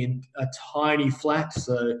family living in a tiny flat.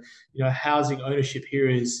 So, housing ownership here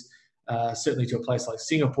is certainly to a place like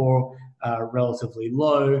Singapore, relatively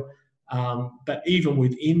low. But even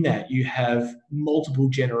within that, you have multiple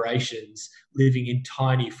generations living in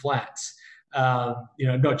tiny flats.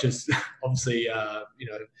 Not just obviously,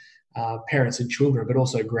 parents and children, but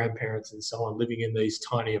also grandparents and so on living in these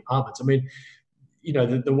tiny apartments. I mean,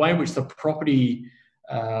 the way in which the property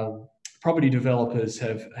developers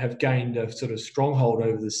have gained a sort of stronghold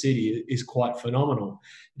over the city is quite phenomenal.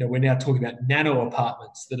 We're now talking about nano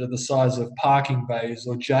apartments that are the size of parking bays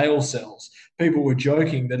or jail cells. People were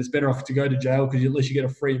joking that it's better off to go to jail because at least you get a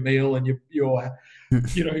free meal and your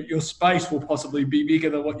space will possibly be bigger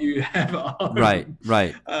than what you have at home. Right.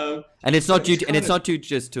 And it's not due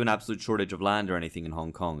just to an absolute shortage of land or anything in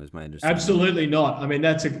Hong Kong, is my understanding. Absolutely not. I mean,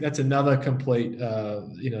 that's another complete,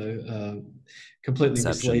 completely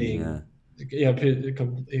misleading,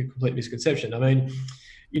 complete misconception. I mean,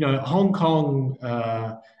 Hong Kong,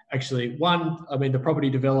 actually, the property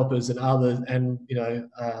developers and others,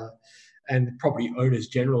 and property owners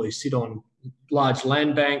generally sit on large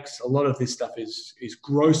land banks. A lot of this stuff is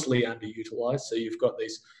grossly underutilized. So you've got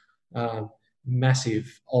these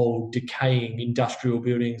massive, old, decaying industrial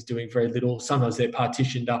buildings doing very little. Sometimes they're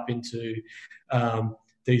partitioned up into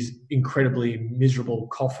these incredibly miserable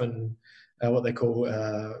coffin, what they call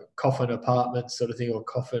coffin apartments sort of thing, or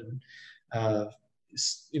coffin, they're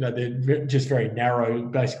just very narrow,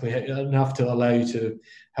 basically enough to allow you to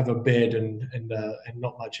have a bed and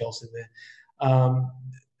not much else in there.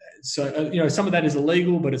 So some of that is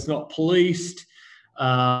illegal, but it's not policed.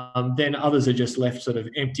 Then others are just left sort of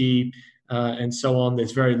empty and so on.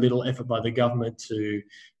 There's very little effort by the government to,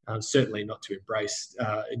 certainly not to embrace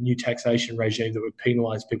a new taxation regime that would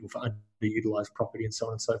penalise people for underutilised property and so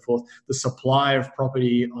on and so forth. The supply of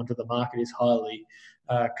property onto the market is highly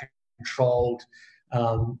controlled.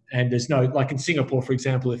 And there's no, like in Singapore, for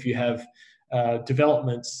example, if you have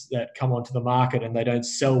developments that come onto the market and they don't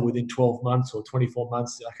sell within 12 months or 24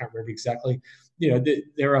 months, I can't remember exactly,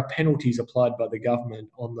 there are penalties applied by the government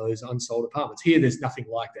on those unsold apartments. Here, there's nothing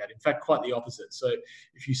like that. In fact, quite the opposite. So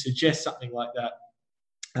if you suggest something like that,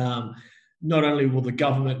 not only the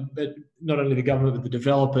government, but the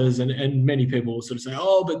developers and many people will sort of say,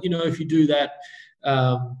 oh, but if you do that,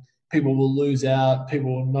 people will lose out.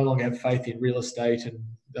 People will no longer have faith in real estate, and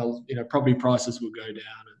they'll, property prices will go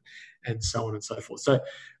down, and so on and so forth. So,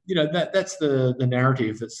 that's the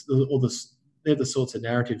narrative. They're the sorts of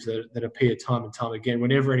narratives that appear time and time again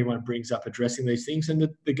whenever anyone brings up addressing these things, and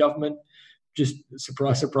the government just,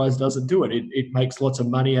 surprise, doesn't do it. It makes lots of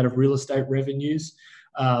money out of real estate revenues.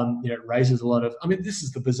 It raises a lot of. I mean, this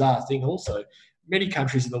is the bizarre thing. Also, many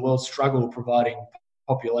countries in the world struggle providing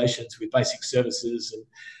populations with basic services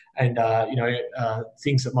and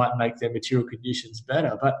things that might make their material conditions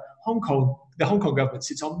better. But the Hong Kong government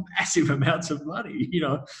sits on massive amounts of money.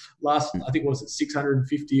 I think, was it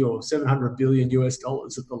 650 or 700 billion US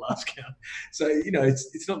dollars at the last count. So,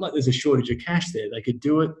 it's not like there's a shortage of cash there. They could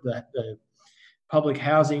do it. The public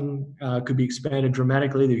housing could be expanded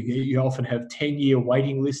dramatically. You often have 10-year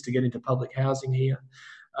waiting lists to get into public housing here.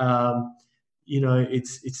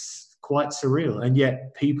 It's quite surreal, and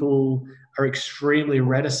yet people are extremely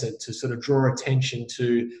reticent to sort of draw attention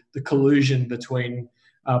to the collusion between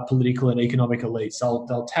political and economic elites.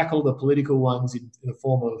 They'll tackle the political ones in the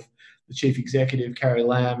form of the chief executive, Carrie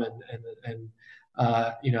Lam, and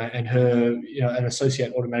her, and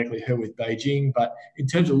associate automatically her with Beijing. But in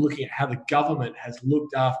terms of looking at how the government has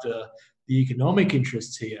looked after the economic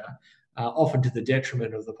interests here, often to the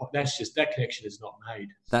detriment of that connection is not made.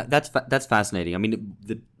 That's fascinating. I mean,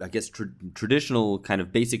 I guess traditional kind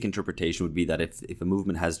of basic interpretation would be that if a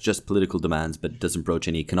movement has just political demands but doesn't broach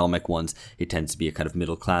any economic ones, it tends to be a kind of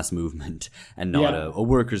middle class movement and not a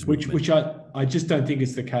workers movement. Which I just don't think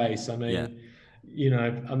is the case. I mean,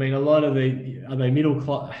 a lot of are they middle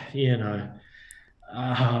class?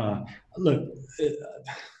 Look,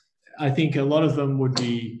 I think a lot of them would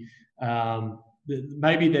be.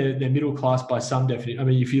 Maybe they're middle class by some definition. I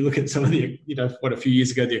mean, if you look at some of the, a few years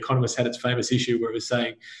ago, The Economist had its famous issue where it was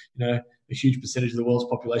saying, a huge percentage of the world's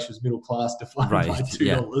population was middle class, defined by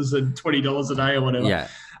 $2 and $20 a day or whatever. Yeah.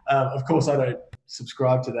 Of course, I don't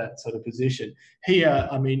subscribe to that sort of position. Here,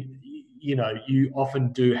 I mean, you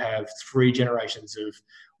often do have 3 generations of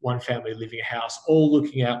one family living a house, all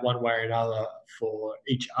looking out one way or another for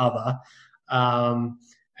each other,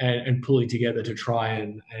 and pulling together to try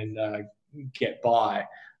and get by.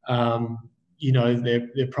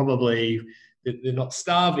 They're probably, they're not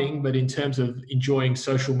starving, but in terms of enjoying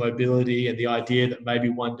social mobility and the idea that maybe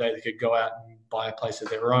one day they could go out and buy a place of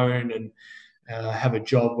their own and have a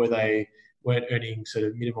job where they weren't earning sort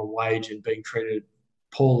of minimum wage and being treated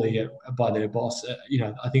poorly by their boss.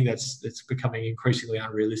 I think that's becoming increasingly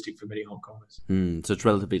unrealistic for many Hong Kongers. So it's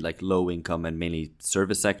relatively like low income and mainly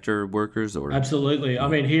service sector workers, or? Absolutely. I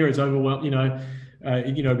mean, here it's overwhelmed,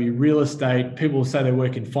 be real estate. People will say they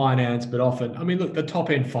work in finance, but often, I mean, look, the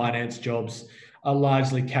top end finance jobs are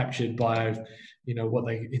largely captured by, what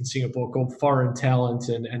they in Singapore call foreign talent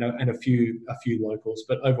and a few locals,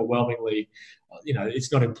 but overwhelmingly,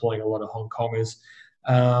 it's not employing a lot of Hong Kongers.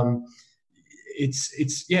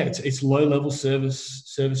 It's low level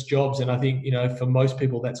service jobs, and I think for most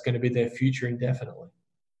people that's going to be their future indefinitely.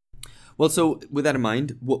 Well, so with that in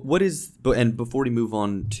mind, what is, and before we move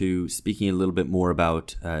on to speaking a little bit more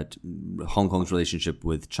about Hong Kong's relationship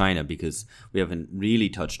with China, because we haven't really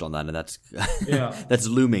touched on that, and that's that's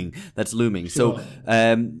looming. Sure. So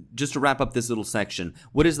just to wrap up this little section,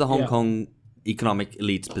 what is the Hong Kong economic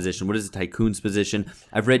elite's position? What is the tycoon's position?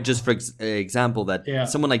 I've read, just for example, that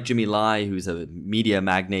someone like Jimmy Lai, who's a media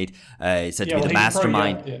magnate, is said to be the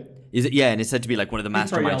mastermind. Is it? Yeah, and it's said to be like one of the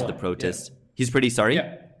masterminds of the protests. Yeah. He's pretty sorry.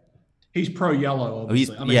 Yeah. He's pro-yellow,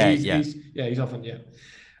 obviously. He's often,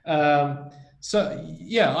 I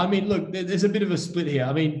mean, look, there's a bit of a split here.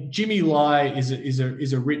 I mean, Jimmy Lai is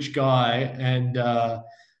a rich guy, and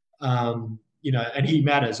and he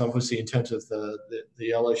matters obviously in terms of the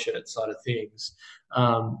yellow shirt side of things,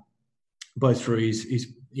 both through his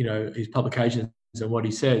publications and what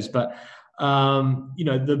he says. But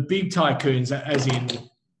the big tycoons, as in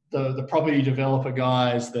the property developer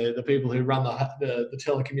guys, the people who run the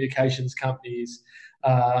telecommunications companies,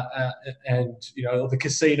 and the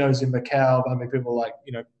casinos in Macau. I mean, people like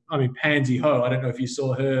Pansy Ho. I don't know if you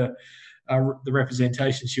saw her, the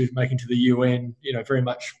representation she was making to the UN. Very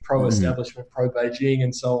much pro-establishment, pro-Beijing,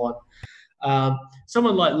 and so on.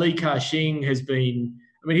 Someone like Li Ka-shing has been.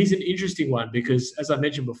 I mean, he's an interesting one because, as I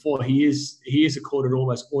mentioned before, he is accorded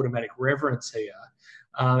almost automatic reverence here.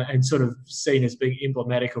 And sort of seen as being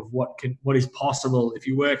emblematic of what is possible if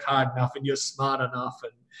you work hard enough and you're smart enough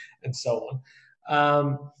and so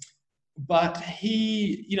on. But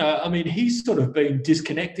he, he's sort of been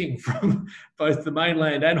disconnecting from both the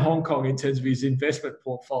mainland and Hong Kong in terms of his investment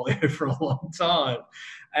portfolio for a long time,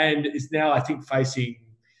 and is now, I think, facing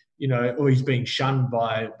or he's being shunned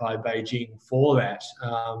by Beijing for that.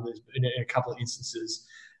 There's been a couple of instances,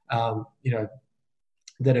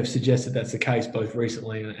 that have suggested that's the case both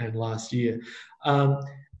recently and last year.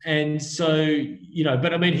 And so,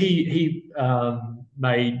 but I mean, he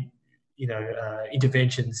made,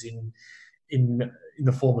 interventions in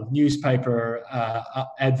the form of newspaper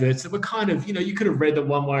adverts that were kind of, you could have read them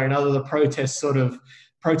one way or another. The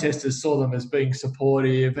protesters saw them as being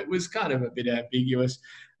supportive. It was kind of a bit ambiguous,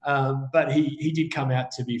 but he did come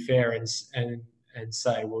out, to be fair, and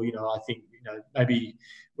say, well, I think maybe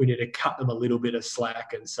we need to cut them a little bit of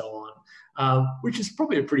slack and so on, which is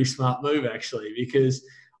probably a pretty smart move, actually, because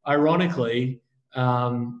ironically,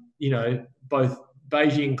 both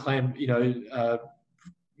Beijing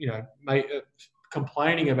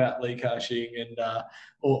complaining about Li Ka-shing and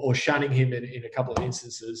or shunning him in a couple of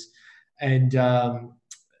instances, and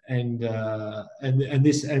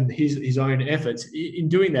his own efforts in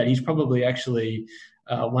doing that, he's probably actually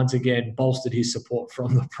once again bolstered his support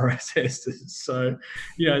from the protesters. So,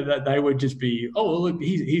 that they would just be, oh, well, look,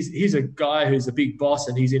 he's a guy who's a big boss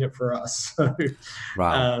and he's in it for us. So,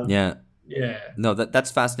 wow. Yeah. No,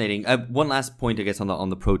 that's fascinating. One last point, I guess, on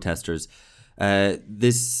the protesters.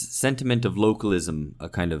 This sentiment of localism, a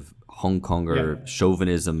kind of Hong Konger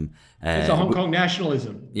chauvinism. It's a Hong Kong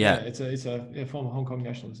nationalism. Yeah. It's a form of Hong Kong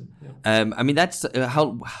nationalism. Yeah. I mean, that's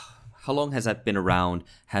how long has that been around?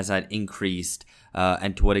 Has that increased?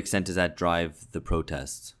 And to what extent does that drive the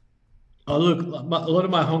protests? Oh, look, a lot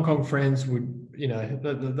of my Hong Kong friends would,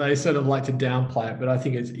 they sort of like to downplay it, but I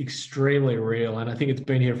think it's extremely real, and I think it's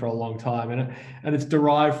been here for a long time, and it's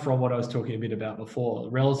derived from what I was talking a bit about before,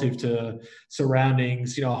 relative to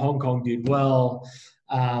surroundings. Hong Kong did well,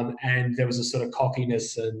 and there was a sort of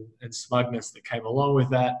cockiness and smugness that came along with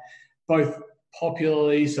that, both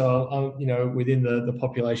popularly, so within the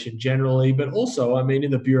population generally, but also, I mean,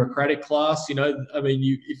 in the bureaucratic class.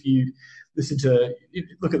 If you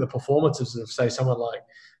look at the performances of, say, someone like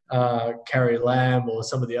Carrie Lam or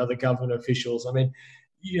some of the other government officials. I mean,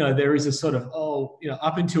 there is a sort of,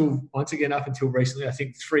 up until recently, I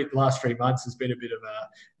think the last 3 months has been a bit of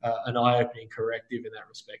an eye-opening corrective in that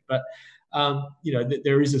respect. But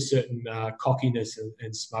there is a certain cockiness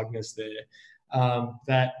and smugness there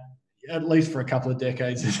that, at least for a couple of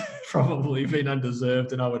decades, has probably been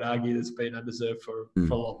undeserved, and I would argue it's been undeserved for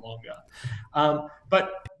a lot longer.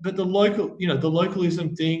 But the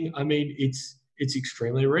localism thing, I mean, it's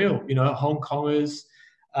extremely real. Hong Kongers,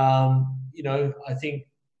 I think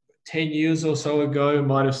 10 years or so ago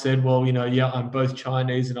might have said, well, I'm both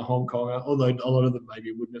Chinese and a Hong Konger, although a lot of them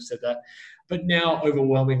maybe wouldn't have said that. But now,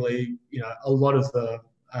 overwhelmingly, a lot of the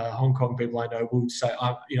Hong Kong people I know will say,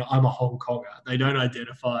 I'm a Hong Konger. They don't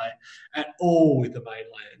identify at all with the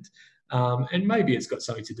mainland. And maybe it's got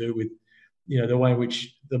something to do with, the way in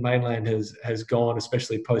which the mainland has gone,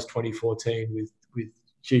 especially post 2014 with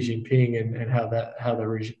Xi Jinping and how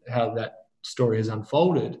that story has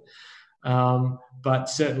unfolded. But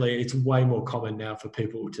certainly it's way more common now for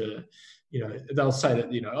people to, they'll say that,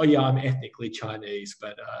 I'm ethnically Chinese,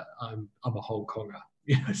 but I'm a Hong Konger.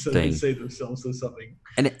 So they see themselves as something,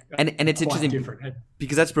 and it's interesting different.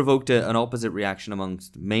 Because that's provoked an opposite reaction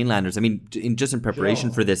amongst mainlanders. I mean, in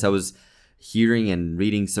preparation for this, I was hearing and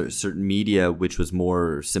reading certain media which was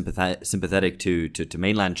more sympathetic to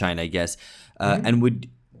mainland China, I guess, and would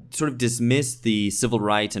sort of dismiss the civil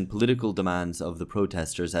rights and political demands of the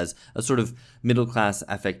protesters as a sort of middle-class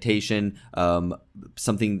affectation,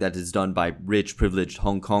 something that is done by rich, privileged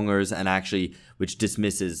Hong Kongers, and actually which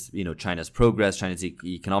dismisses, China's progress, China's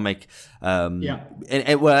economic,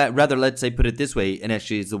 and rather, let's say, put it this way, and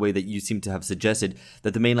actually is the way that you seem to have suggested,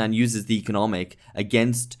 that the mainland uses the economic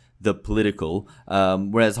against the political,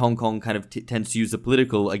 whereas Hong Kong kind of tends to use the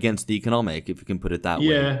political against the economic, if you can put it that way.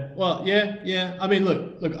 Yeah. I mean,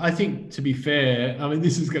 look, I think, to be fair, I mean,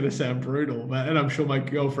 this is going to sound brutal, and I'm sure my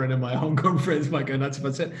girlfriend and my Hong Kong friends might go nuts if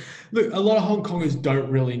I said, look, a lot of Hong Kongers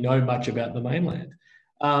don't really know much about the mainland.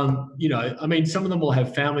 I mean, some of them will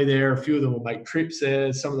have family there, a few of them will make trips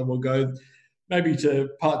there, some of them will go maybe to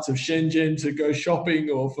parts of Shenzhen to go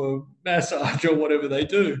shopping or for massage or whatever they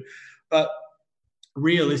do. But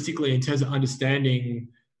realistically, in terms of understanding,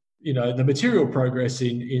 the material progress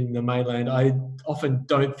in the mainland, I often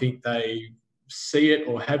don't think they see it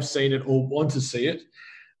or have seen it or want to see it.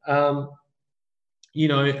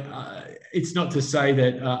 It's not to say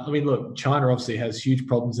that, I mean, look, China obviously has huge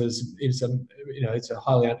problems it's a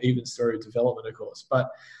highly uneven story of development, of course. But,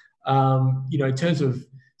 in terms of,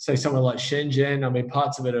 say, somewhere like Shenzhen, I mean,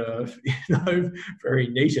 parts of it are, very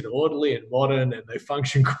neat and orderly and modern, and they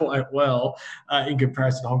function quite well in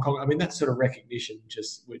comparison to Hong Kong. I mean, that sort of recognition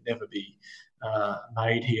just would never be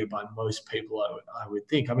made here by most people, I would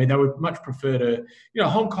think. I mean, they would much prefer to,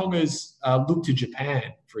 Hong Kongers look to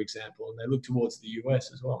Japan, for example, and they look towards the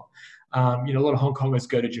US as well. A lot of Hong Kongers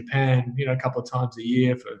go to Japan, a couple of times a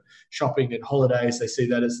year for shopping and holidays. They see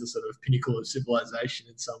that as the sort of pinnacle of civilization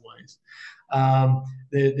in some ways.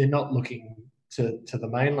 They're not looking to the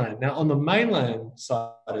mainland. Now, on the mainland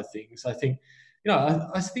side of things, I think,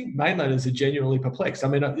 I think mainlanders are genuinely perplexed. I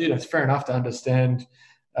mean, it's fair enough to understand,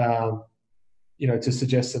 to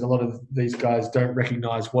suggest that a lot of these guys don't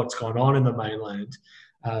recognize what's gone on in the mainland,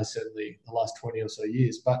 certainly the last 20 or so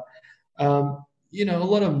years. But, a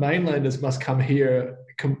lot of mainlanders must come here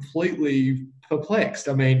completely perplexed.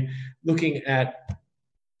 I mean, looking at,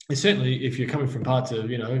 certainly if you're coming from parts of,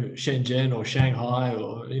 Shenzhen or Shanghai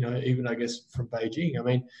or, even I guess from Beijing, I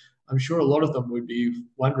mean, I'm sure a lot of them would be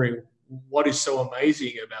wondering what is so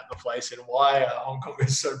amazing about the place and why Hong Kong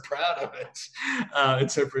is so proud of it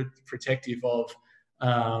and so protective of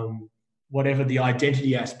whatever the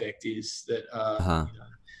identity aspect is that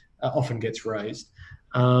often gets raised.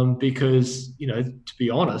 Because, to be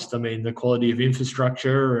honest, I mean, the quality of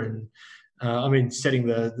infrastructure and setting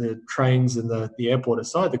the trains and the airport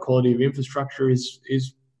aside, the quality of infrastructure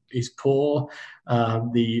is poor.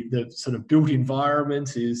 The sort of built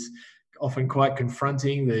environment is often quite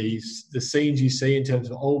confronting. The scenes you see in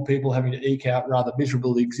terms of old people having to eke out rather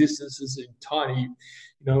miserable existences in tiny,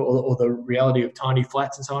 or the reality of tiny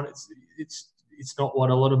flats and so on. It's not what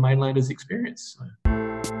a lot of mainlanders experience. So.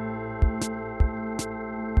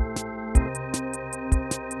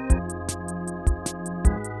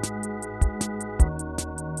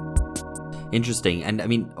 Interesting. And I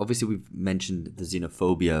mean, obviously we've mentioned the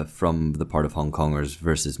xenophobia from the part of Hong Kongers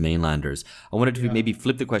versus mainlanders. I wanted to maybe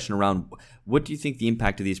flip the question around. What do you think the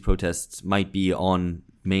impact of these protests might be on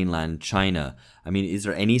mainland China? I mean, is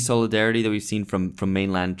there any solidarity that we've seen from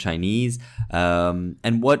mainland Chinese?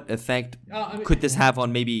 And what effect could this have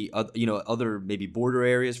on maybe, other maybe border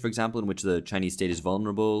areas, for example, in which the Chinese state is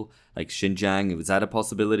vulnerable, like Xinjiang? Was that a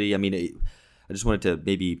possibility? I mean, I just wanted to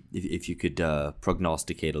maybe, if you could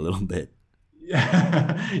prognosticate a little bit.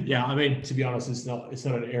 Yeah, I mean, to be honest, it's not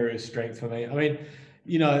an area of strength for me. I mean,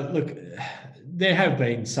 look, there have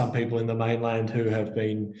been some people in the mainland who have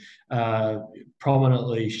been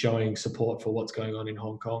prominently showing support for what's going on in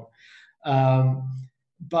Hong Kong.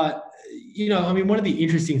 But, I mean, one of the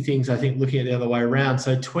interesting things, I think, looking at the other way around,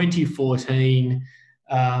 so 2014,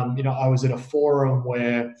 I was at a forum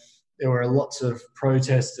where there were lots of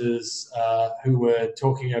protesters who were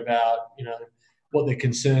talking about, what their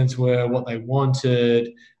concerns were, what they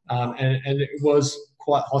wanted, and it was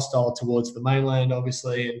quite hostile towards the mainland,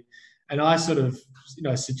 obviously. And I sort of,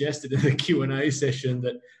 suggested in the Q&A session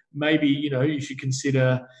that maybe, you should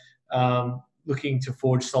consider looking to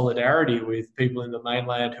forge solidarity with people in the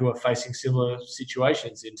mainland who are facing similar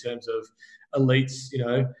situations in terms of elites,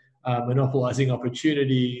 monopolizing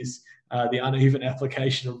opportunities, the uneven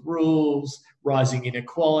application of rules, rising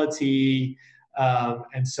inequality,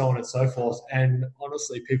 and so on and so forth. And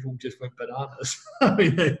honestly, people just went bananas. I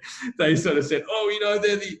mean, they sort of said,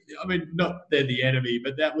 they're the enemy,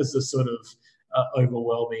 but that was the sort of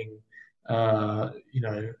overwhelming,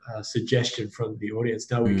 suggestion from the audience.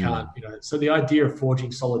 No, we can't, So the idea of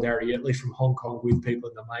forging solidarity, at least from Hong Kong, with people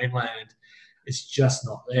in the mainland, is just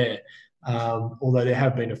not there. Although there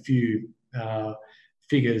have been a few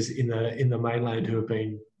figures in the mainland who have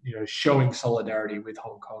been, showing solidarity with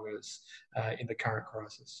Hong Kongers in the current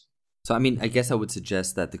crisis. So, I mean, I guess I would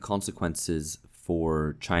suggest that the consequences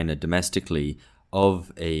for China domestically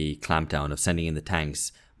of a clampdown, of sending in the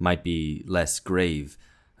tanks, might be less grave.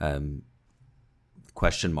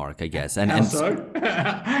 Question mark, I guess. And How so?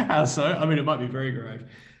 How so? I mean, it might be very grave.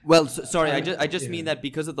 Well, sorry, I just mean that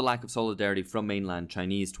because of the lack of solidarity from mainland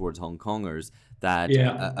Chinese towards Hong Kongers, that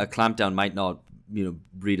a clampdown might not,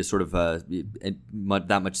 breed a sort of that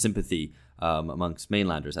much sympathy amongst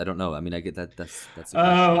mainlanders. I don't know. I mean, I get that. That's.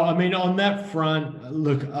 I mean, on that front,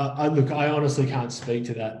 look, I honestly can't speak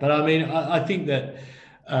to that, but I mean, I think that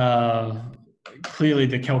clearly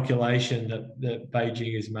the calculation that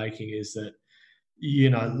Beijing is making is that,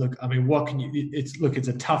 look, I mean, what can you? It's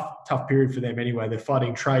a tough period for them anyway. They're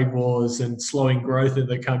fighting trade wars and slowing growth in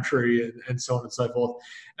the country and so on and so forth,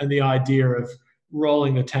 and the idea of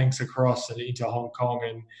rolling the tanks across and into Hong Kong,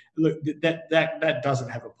 and look, that doesn't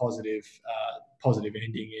have a positive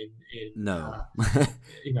ending in no.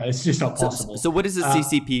 It's just not possible. So what is the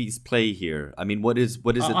CCP's play here? I mean, what is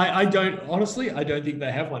it? I don't think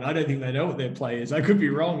they have one. I don't think they know what their play is. I could be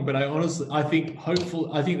wrong, but I think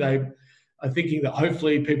I'm thinking that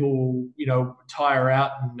hopefully people will, tire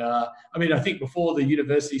out. And I think before the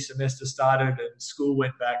university semester started and school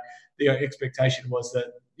went back, the expectation was that,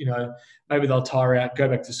 maybe they'll tire out, go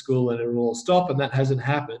back to school, and it'll all stop. And that hasn't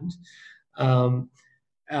happened. But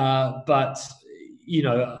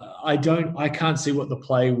I can't see what the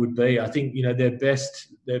play would be. I think, their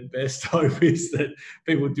best hope is that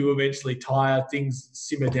people do eventually tire, things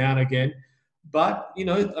simmer down again. But,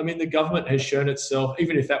 the government has shown itself,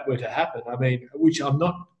 even if that were to happen, which I'm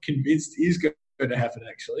not convinced is going to happen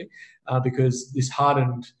actually, because this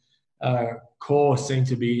hardened core seem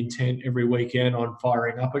to be intent every weekend on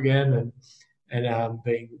firing up again and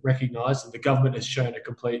being recognised. And the government has shown a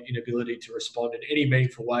complete inability to respond in any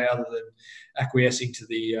meaningful way other than acquiescing to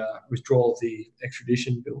the withdrawal of the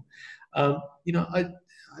extradition bill. I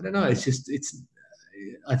don't know. I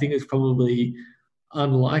think it's probably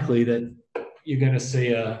unlikely that you're going to see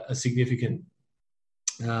a significant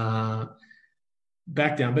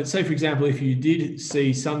back down. But say, for example, if you did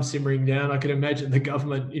see some simmering down, I can imagine the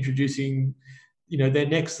government introducing, their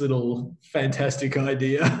next little fantastic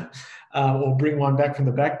idea or bring one back from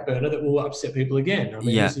the back burner that will upset people again.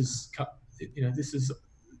 This is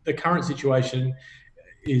the current situation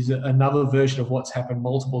is another version of what's happened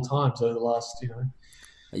multiple times over the last, and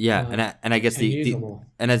I guess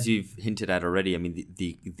and as you've hinted at already,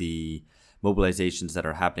 the mobilizations that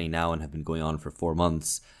are happening now and have been going on for 4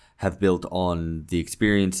 months have built on the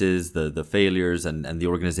experiences, the failures, and the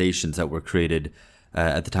organizations that were created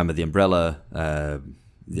at the time of the Umbrella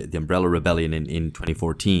Rebellion in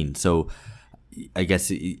 2014. So I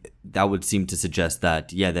guess that would seem to suggest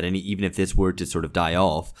that even if this were to sort of die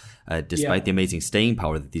off, despite the amazing staying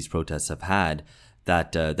power that these protests have had,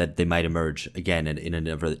 that they might emerge again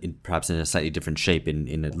perhaps in a slightly different shape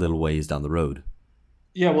in little ways down the road.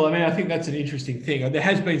 Yeah, well, I think that's an interesting thing. There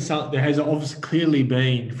has obviously clearly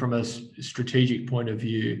been, from a strategic point of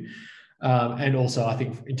view, and also I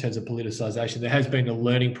think in terms of politicization, there has been a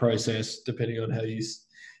learning process, depending on how you,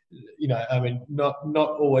 not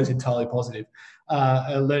always entirely positive,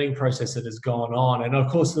 a learning process that has gone on. And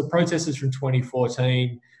of course, the protesters from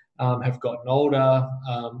 2014 have gotten older.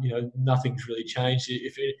 Nothing's really changed.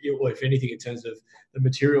 If anything, in terms of the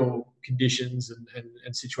material conditions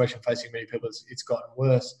and situation facing many people, it's gotten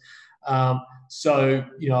worse. So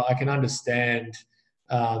I can understand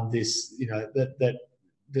this. That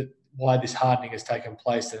why this hardening has taken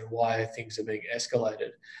place and why things are being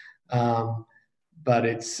escalated. But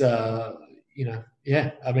it's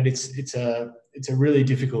it's a really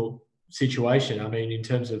difficult situation. In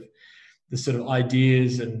terms of the sort of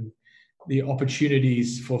ideas and the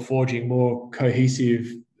opportunities for forging a more cohesive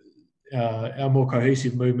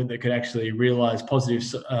movement that could actually realise positive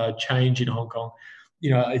change in Hong Kong.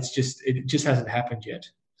 It just hasn't happened yet.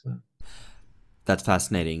 So. That's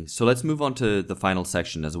fascinating. So let's move on to the final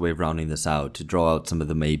section as a way of rounding this out, to draw out some of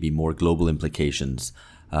the maybe more global implications,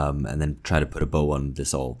 and then try to put a bow on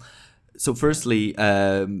this all. So firstly,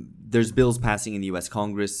 there's bills passing in the US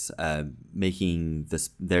Congress making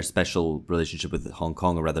their special relationship with Hong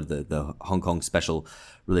Kong, or rather the Hong Kong special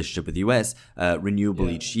relationship with the US, renewable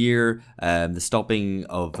each year, the stopping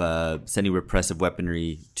of sending repressive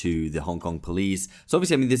weaponry to the Hong Kong police. So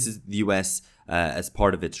obviously, this is the US as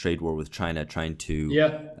part of its trade war with China, trying to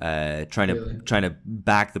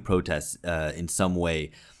back the protests in some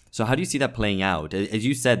way. So how do you see that playing out? As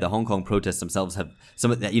you said, the Hong Kong protests themselves have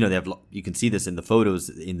some of that. They have. You can see this in the photos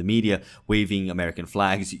in the media, waving American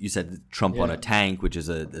flags. You said Trump on a tank, which is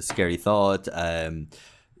a scary thought.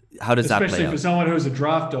 How does that play out? Especially for someone who's a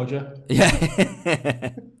draft dodger. Yeah.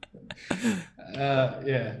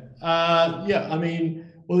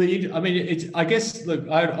 It's. I guess. Look,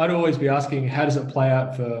 I'd always be asking, how does it play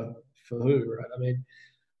out for who, right?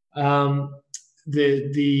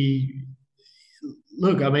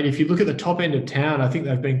 Look, if you look at the top end of town, I think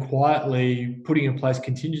they've been quietly putting in place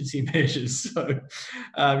contingency measures. So,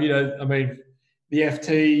 the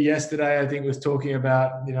FT yesterday, I think, was talking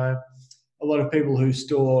about, a lot of people who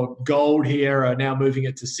store gold here are now moving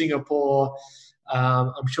it to Singapore.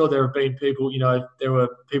 I'm sure there have been people, there were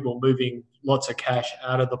people moving lots of cash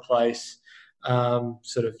out of the place,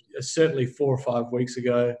 certainly 4 or 5 weeks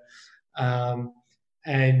ago.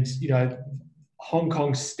 And Hong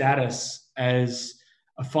Kong's status as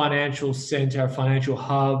a financial center, a financial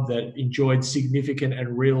hub that enjoyed significant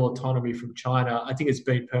and real autonomy from China, I think it's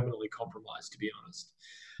been permanently compromised, to be honest.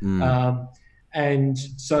 And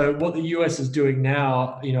so what the US is doing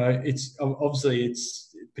now, it's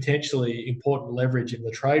potentially important leverage in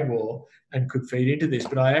the trade war and could feed into this.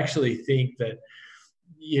 But I actually think that,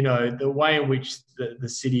 the way in which the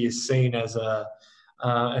city is seen as a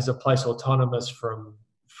place autonomous from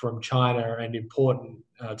from China and important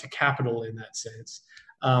to capital in that sense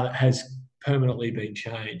has permanently been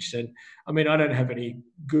changed. And I mean, I don't have any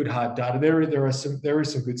good hard data. There is some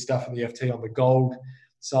good stuff in the FT on the gold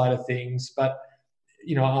side of things, but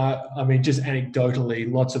I mean, just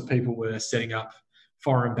anecdotally, lots of people were setting up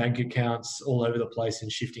foreign bank accounts all over the place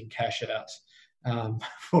and shifting cash out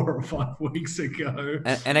 4 or 5 weeks ago.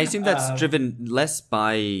 And I assume that's driven less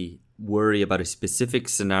by worry about a specific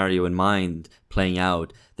scenario in mind playing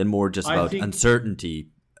out than more just about uncertainty.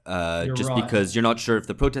 Because you're not sure if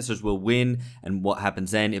the protesters will win and what happens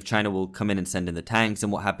then, if China will come in and send in the tanks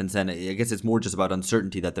and what happens then. I guess it's more just about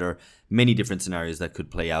uncertainty, that there are many different scenarios that could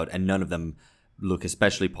play out and none of them look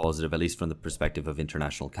especially positive, at least from the perspective of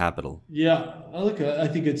international capital. Yeah, I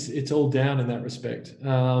think it's all down in that respect.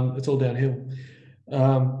 It's all downhill.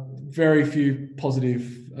 Very few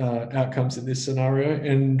positive outcomes in this scenario,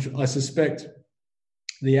 and I suspect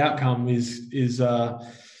the outcome is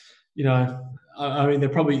I mean, there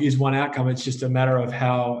probably is one outcome. It's just a matter of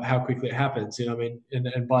how quickly it happens. I mean,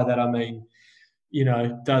 and by that I mean,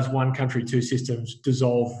 does one country, two systems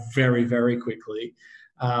dissolve very, very quickly,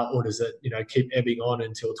 or does it, keep ebbing on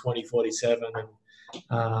until 2047? And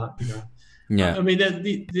yeah. I mean,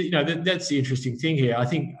 that's the interesting thing here. I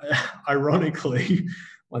think, ironically,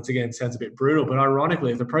 once again, it sounds a bit brutal, but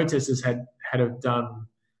ironically, if the protesters had have done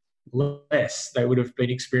less, they would have been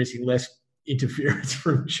experiencing less interference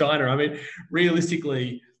from China. I mean,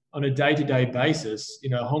 realistically, on a day-to-day basis,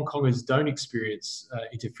 Hong Kongers don't experience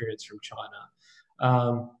interference from China.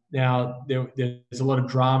 Now, there's a lot of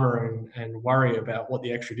drama and worry about what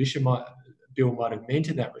the extradition bill might have meant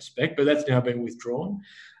in that respect, but that's now been withdrawn.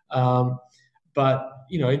 But,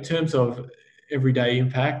 in terms of everyday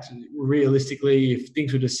impact, realistically, if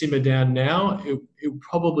things were to simmer down now, it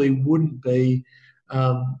probably wouldn't be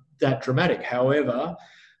that dramatic. However,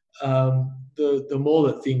 the more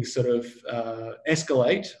that things sort of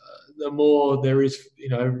escalate, the more there is,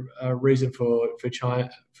 a reason for China,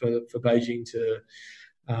 for Beijing to,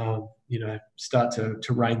 start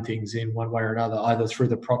to rein things in one way or another, either through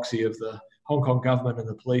the proxy of the Hong Kong government and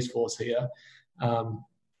the police force here,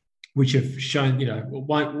 which have shown,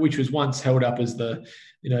 which was once held up as the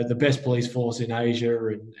best police force in Asia,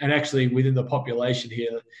 and actually within the population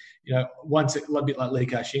here, once a bit like Li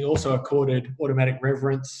Ka-shing, also accorded automatic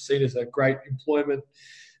reverence, seen as a great employment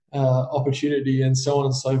opportunity, and so on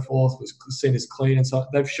and so forth, was seen as clean. And so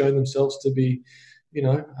they've shown themselves to be,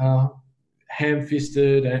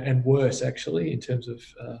 ham-fisted and worse, actually, in terms of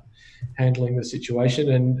handling the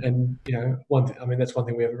situation. And that's one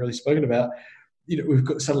thing we haven't really spoken about. We've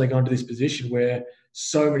suddenly gone to this position where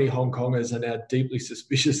so many Hong Kongers are now deeply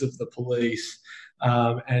suspicious of the police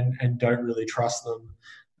and don't really trust them.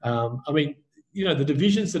 I mean, the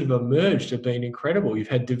divisions that have emerged have been incredible. You've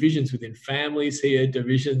had divisions within families here,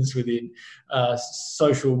 divisions within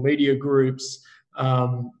social media groups,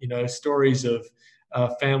 stories of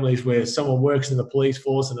families where someone works in the police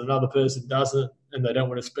force and another person doesn't, and they don't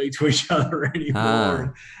want to speak to each other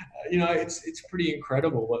anymore. It's pretty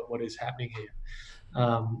incredible what is happening here.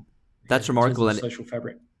 That's remarkable. And social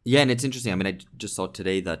fabric. Yeah, and it's interesting. I mean, I just saw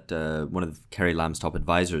today that one of Carrie Lam's top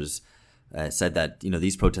advisors said that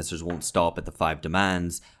these protesters won't stop at the 5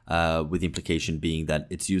 demands, with the implication being that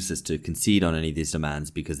it's useless to concede on any of these demands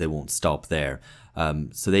because they won't stop there.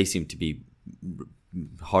 So they seem to be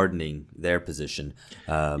hardening their position.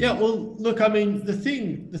 Well, look, I mean, the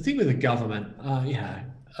thing with the government,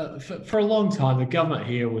 for a long time, the government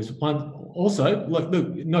here was one. Also, look,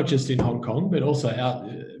 not just in Hong Kong, but also out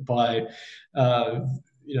by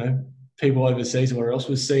people overseas or where else,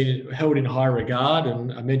 was held in high regard.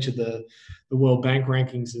 And I mentioned the World Bank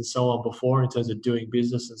rankings and so on before in terms of doing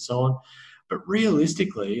business and so on. But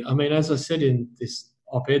realistically, I mean, as I said in this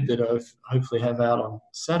op-ed that I hopefully have out on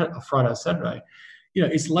Friday or Saturday,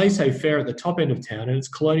 it's laissez-faire at the top end of town and it's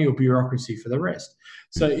colonial bureaucracy for the rest.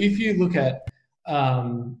 So if you look at,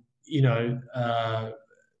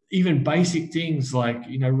 even basic things like,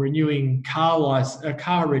 renewing a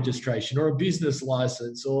car registration or a business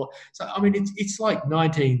license, it's like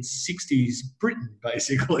 1960s Britain,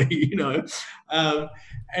 basically,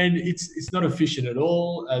 and it's not efficient at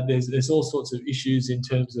all. There's all sorts of issues in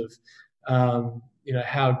terms of,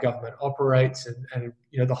 how government operates and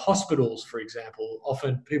the hospitals, for example.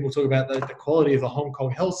 Often people talk about the quality of the Hong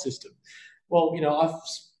Kong health system. Well, I've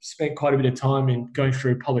spent quite a bit of time in going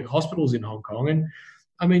through public hospitals in Hong Kong, and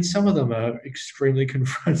I mean, some of them are extremely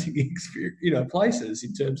confronting, places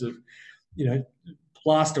in terms of,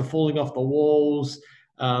 plaster falling off the walls,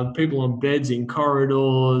 people on beds in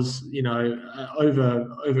corridors,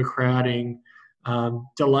 overcrowding,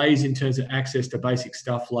 delays in terms of access to basic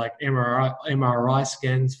stuff like MRI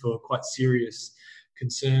scans for quite serious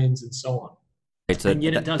concerns and so on. Right, so and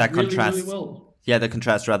yet it does really well. Yeah, that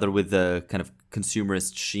contrasts rather with the kind of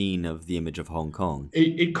consumerist sheen of the image of Hong Kong.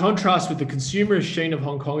 It contrasts with the consumerist sheen of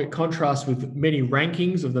Hong Kong. It contrasts with many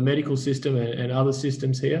rankings of the medical system and other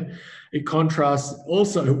systems here. It contrasts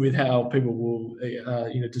also with how people will,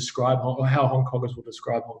 describe how Hong Kongers will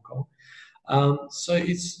describe Hong Kong. So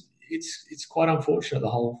it's quite unfortunate, the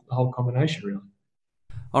whole combination, really.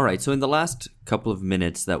 All right. So in the last couple of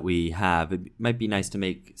minutes that we have, it might be nice to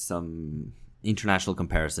make some international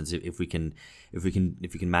comparisons if we can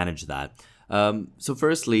manage that. So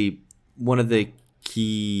firstly, one of the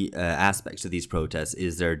key aspects of these protests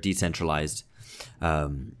is their decentralized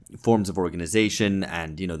forms of organization,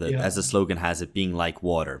 and as the slogan has it, being like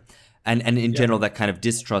water, and in general that kind of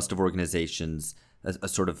distrust of organizations, a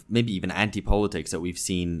sort of maybe even anti-politics that we've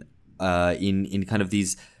seen in kind of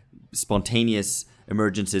these spontaneous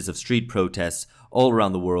emergences of street protests all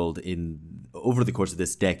around the world over the course of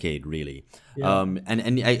this decade, really. Yeah.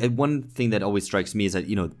 One thing that always strikes me is that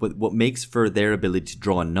what makes for their ability to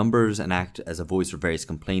draw on numbers and act as a voice for various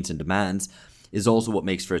complaints and demands is also what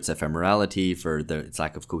makes for its ephemerality, for its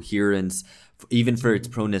lack of coherence, even for its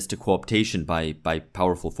proneness to co-optation by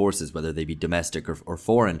powerful forces, whether they be domestic or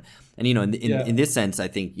foreign. And in this sense, I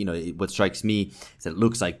think what strikes me is that it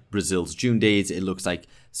looks like Brazil's June days. It looks like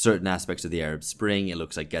certain aspects of the Arab Spring. It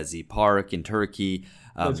looks like Gezi Park in Turkey.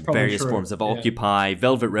 Various forms of Occupy,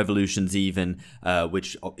 Velvet Revolutions even,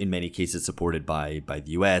 which in many cases supported by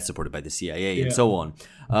the US, supported by the CIA, and so on.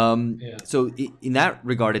 So in that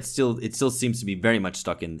regard, it still seems to be very much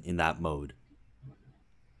stuck in that mode.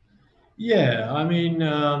 Yeah, I mean,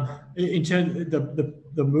 in terms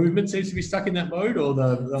the movement seems to be stuck in that mode, or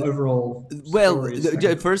the overall. Well,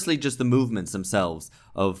 firstly, just the movements themselves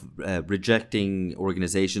of rejecting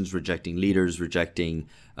organizations, rejecting leaders, rejecting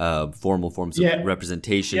formal forms of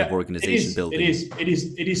representation of organization building. It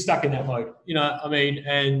is stuck in that mode. I mean,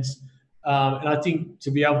 and I think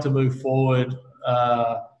to be able to move forward,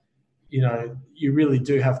 you really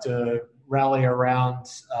do have to rally around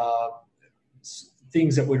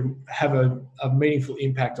things that would have a meaningful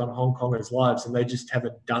impact on Hong Kongers' lives, and they just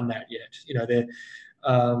haven't done that yet.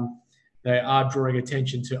 They are drawing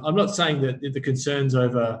attention to. I'm not saying that the concerns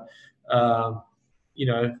over,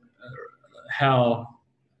 how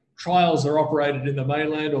trials are operated in the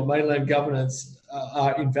mainland or mainland governance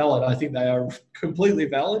are invalid. I think they are completely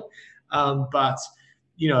valid, but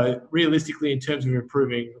realistically, in terms of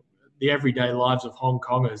improving the everyday lives of Hong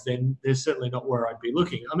Kongers, then they're certainly not where I'd be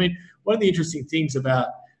looking. I mean, one of the interesting things about,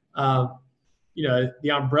 the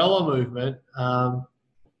umbrella movement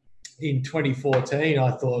in 2014,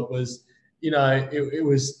 I thought was, it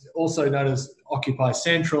was also known as Occupy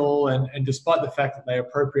Central, and despite the fact that they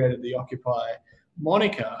appropriated the Occupy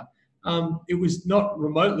moniker, it was not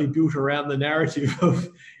remotely built around the narrative of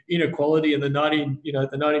inequality and the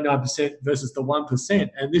 99% versus the 1%.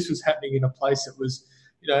 And this was happening in a place that was,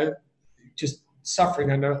 just suffering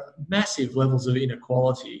under massive levels of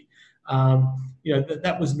inequality.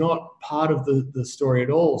 That was not part of the story at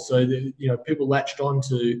all. So, people latched on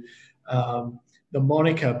to the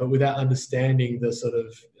moniker, but without understanding the sort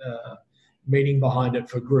of meaning behind it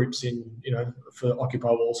for groups for Occupy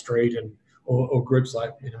Wall Street or groups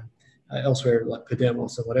like, elsewhere like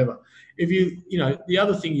Podemos or whatever. The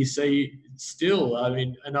other thing you see still, I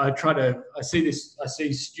mean, and I see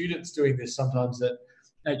students doing this sometimes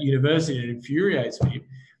at university, and it infuriates me.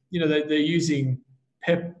 They're using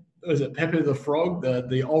Pepe the Frog,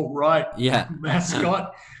 the alt-right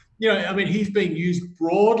mascot. I mean, he's being used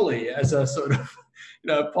broadly as a sort of,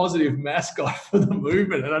 positive mascot for the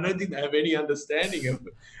movement, and I don't think they have any understanding of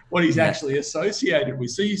what he's actually associated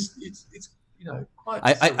with. So it's quite.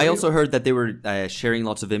 I also heard that they were sharing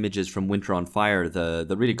lots of images from Winter on Fire,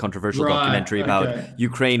 the really controversial documentary about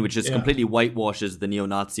Ukraine, which just completely whitewashes the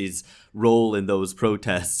neo-Nazis' role in those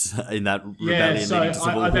protests, in that rebellion. So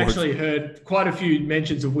I've actually heard quite a few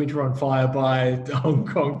mentions of Winter on Fire by the Hong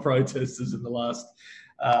Kong protesters in the last,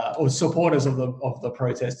 or supporters of the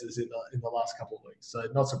protesters in the last couple of weeks. So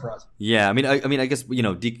not surprising. Yeah, I mean, I guess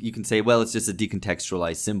you can say, well, it's just a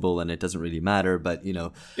decontextualized symbol and it doesn't really matter. But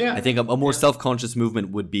I think a more self-conscious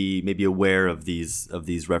movement would be maybe aware of these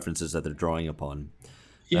references that they're drawing upon.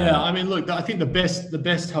 Yeah, I mean, look, I think the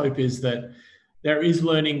best hope is that there is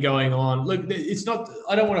learning going on. Look, it's not.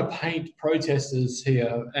 I don't want to paint protesters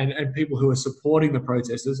here and people who are supporting the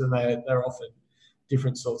protesters, and they're often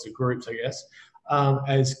different sorts of groups, I guess.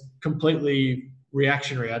 As completely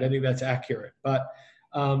reactionary. I don't think that's accurate. But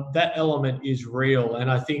that element is real.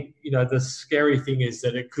 And I think, the scary thing is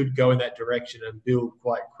that it could go in that direction and build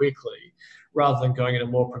quite quickly, rather than going in a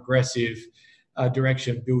more progressive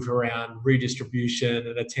direction built around redistribution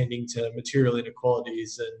and attending to material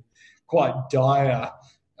inequalities and quite dire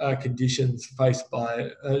conditions faced by,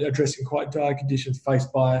 addressing quite dire conditions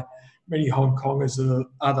faced by many Hong Kongers that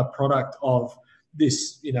are the product of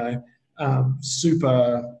this,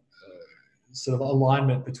 super sort of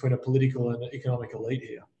alignment between a political and economic elite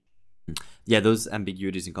here. Yeah, those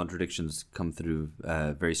ambiguities and contradictions come through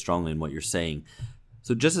very strongly in what you're saying.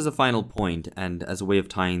 So just as a final point, and as a way of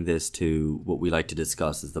tying this to what we like to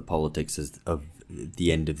discuss as the politics of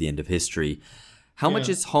the end of history, how much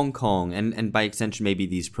is Hong Kong, and by extension maybe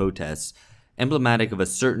these protests, emblematic of a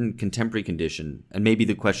certain contemporary condition? And maybe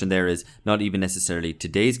the question there is not even necessarily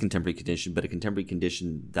today's contemporary condition, but a contemporary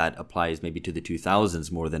condition that applies maybe to the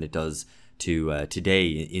 2000s more than it does to today,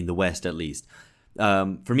 in the West at least.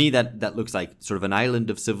 For me, that looks like sort of an island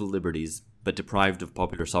of civil liberties, but deprived of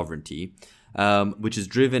popular sovereignty, which is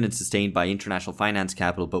driven and sustained by international finance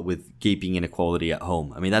capital, but with gaping inequality at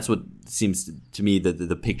home. I mean, that's what seems to me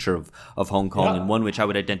the picture of Hong Kong, and one which I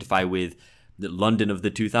would identify with the London of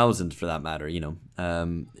the 2000s, for that matter. Do you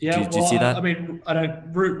see that? I mean,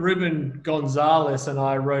 Ruben Gonzalez and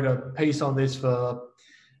I wrote a piece on this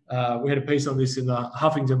we had a piece on this in the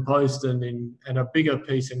Huffington Post and a bigger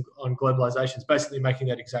piece on globalization. It's basically making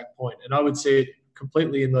that exact point. And I would see it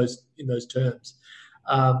completely in those terms.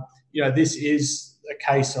 This is a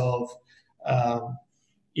case of,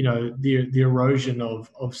 the erosion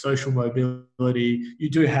of social mobility. You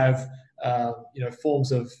do have,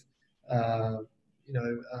 forms of,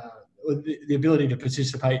 the ability to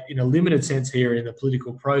participate in a limited sense here in the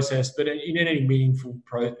political process, but in any meaningful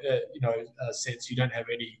sense, you don't have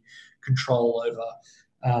any control over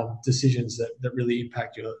decisions that really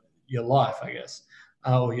impact your life, I guess,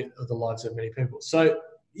 or the lives of many people. So,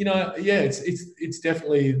 it's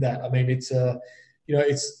definitely that. I mean, it's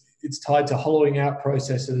tied to hollowing out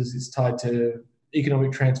processes. It's tied to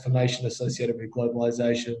economic transformation associated with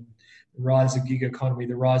globalization, the rise of gig economy,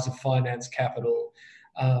 the rise of finance capital,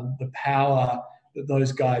 the power that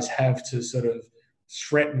those guys have to sort of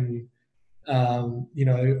threaten,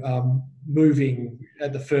 moving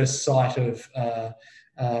at the first sight of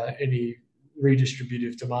any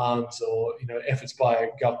redistributive demands or, efforts by a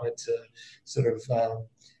government to sort of,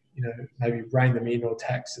 maybe rein them in or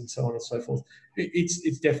tax and so on and so forth.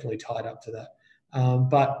 It's definitely tied up to that.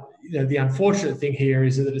 But the unfortunate thing here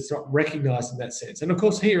is that it's not recognised in that sense. And of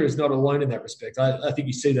course, here is not alone in that respect. I think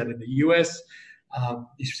you see that in the US,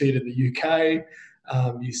 you see it in the UK,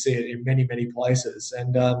 you see it in many, many places.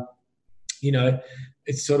 And,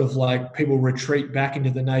 it's sort of like people retreat back into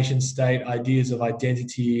the nation state ideas of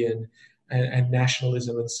identity and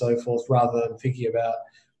nationalism and so forth, rather than thinking about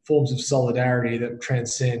forms of solidarity that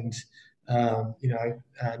transcend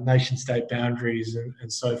nation state boundaries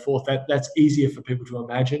and so forth. That's easier for people to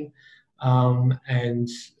imagine, and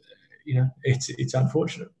it's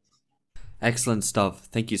unfortunate. Excellent stuff.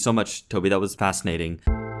 Thank you so much, Toby. That was fascinating.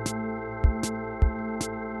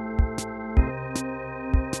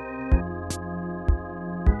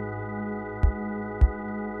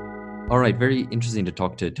 All right, very interesting to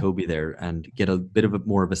talk to Toby there and get a bit of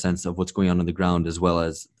more of a sense of what's going on the ground, as well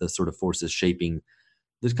as the sort of forces shaping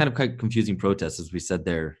this kind of quite confusing protest, as we said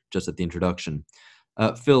there just at the introduction.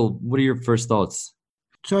 Phil, what are your first thoughts?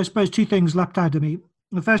 So I suppose two things leapt out at me.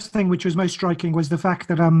 The first thing, which was most striking, was the fact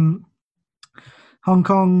that Hong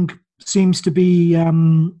Kong seems to be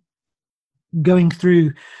going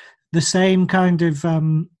through the same kind of,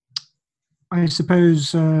 I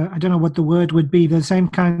suppose, I don't know what the word would be, the same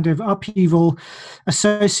kind of upheaval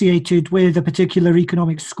associated with a particular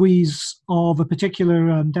economic squeeze of a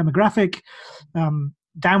particular demographic,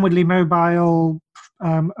 downwardly mobile,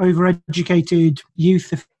 overeducated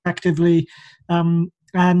youth, effectively,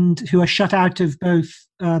 and who are shut out of both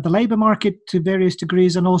the labour market to various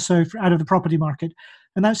degrees and also out of the property market.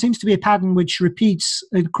 And that seems to be a pattern which repeats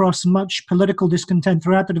across much political discontent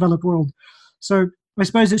throughout the developed world. So I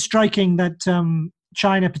suppose it's striking that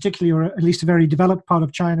China particularly, or at least a very developed part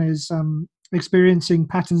of China, is experiencing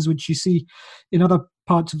patterns which you see in other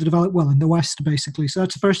parts of the developed world, in the West, basically. So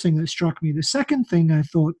that's the first thing that struck me. The second thing I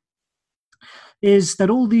thought is that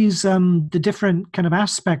all these, the different kind of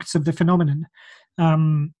aspects of the phenomenon,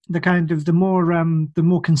 the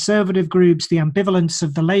more conservative groups, the ambivalence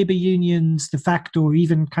of the labor unions, the fact, or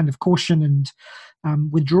even kind of caution and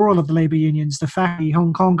withdrawal of the labor unions, the fact that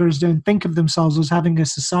Hong Kongers don't think of themselves as having a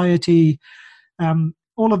society,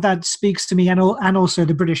 all of that speaks to me, and also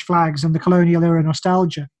the British flags and the colonial era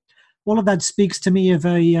nostalgia. All of that speaks to me of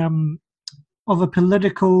of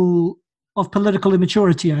political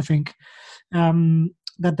immaturity. I think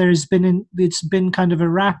that it's been kind of a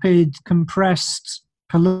rapid, compressed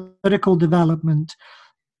political development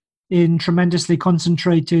in tremendously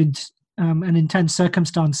concentrated and intense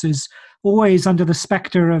circumstances, always under the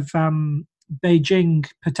specter of Beijing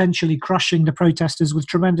potentially crushing the protesters with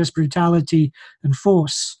tremendous brutality and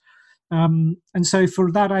force. And so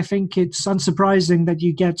for that, I think it's unsurprising that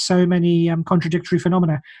you get so many contradictory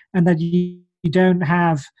phenomena, and that you don't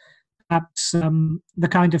have perhaps the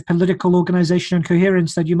kind of political organization and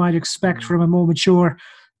coherence that you might expect from a more mature,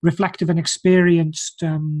 reflective and experienced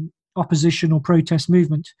opposition or protest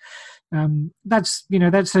movement. That's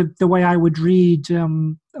the way I would read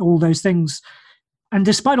all those things. And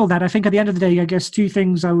despite all that, I think at the end of the day, I guess two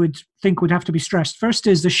things I would think would have to be stressed. First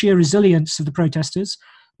is the sheer resilience of the protesters,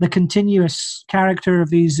 the continuous character of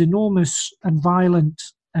these enormous and violent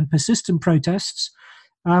and persistent protests.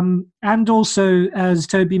 And also, as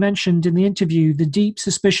Toby mentioned in the interview, the deep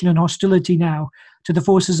suspicion and hostility now to the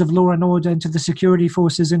forces of law and order and to the security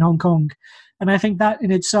forces in Hong Kong. And I think that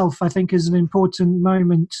in itself, I think, is an important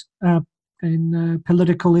moment in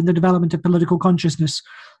the development of political consciousness,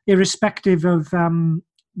 irrespective of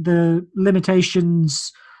the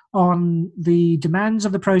limitations on the demands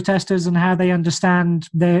of the protesters and how they understand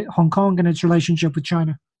Hong Kong and its relationship with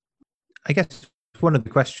China. I guess one of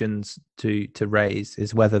the questions to raise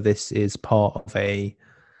is whether this is part of a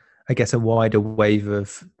wider wave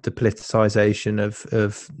of the politicization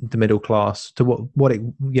of the middle class, to what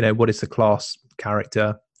is the class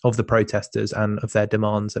character of the protesters and of their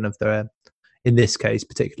demands and of their, in this case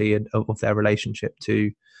particularly, of their relationship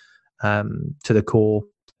to the core,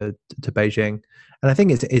 to Beijing. And I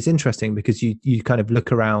think it's interesting because you kind of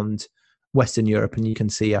look around Western Europe and you can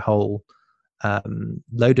see a whole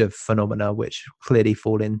load of phenomena which clearly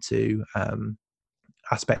fall into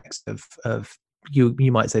aspects of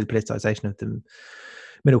you might say the politicization of the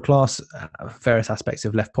middle class, various aspects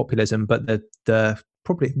of left populism, but the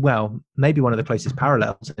probably, well, maybe one of the closest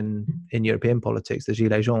parallels in European politics, the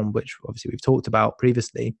Gilets jaunes, which obviously we've talked about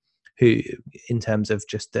previously, who, in terms of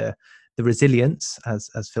just the resilience, as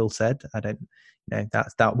Phil said, I don't,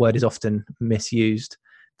 that word is often misused,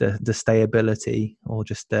 the stayability, or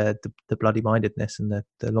just the bloody mindedness and the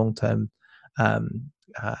long term,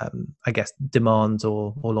 I guess, demands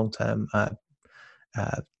or long term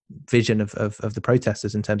vision of the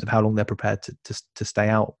protesters in terms of how long they're prepared to stay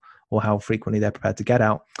out, or how frequently they're prepared to get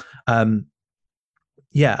out. I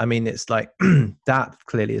mean, it's like that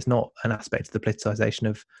clearly is not an aspect of the politicization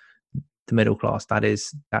of the middle class. That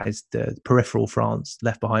is the peripheral France,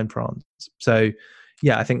 left behind France. So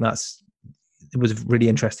yeah, I think it was a really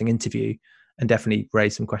interesting interview, and definitely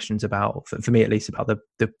raised some questions about, for me at least, about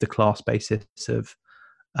the class basis of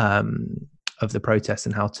the protests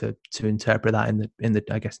and how to interpret that in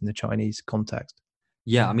the Chinese context.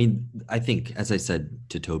 Yeah, I mean, I think, as I said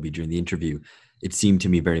to Toby during the interview, it seemed to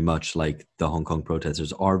me very much like the Hong Kong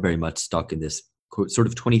protesters are very much stuck in this sort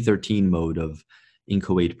of 2013 mode of in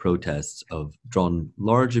Kuwait protests, of drawn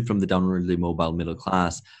largely from the downwardly mobile middle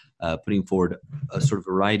class, putting forward a sort of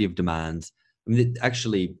variety of demands. I mean,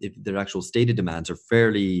 actually, if their actual stated demands are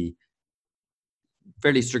fairly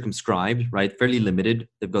circumscribed, right? Fairly limited.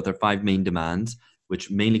 They've got their 5 main demands, which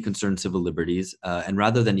mainly concern civil liberties, and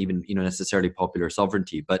rather than even necessarily popular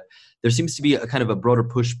sovereignty. But there seems to be a kind of a broader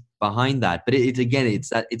push behind that. But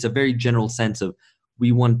it's a very general sense of,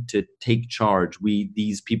 we want to take charge.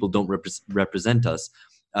 These people don't represent us,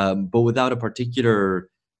 but without a particular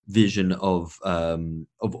vision of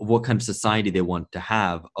what kind of society they want to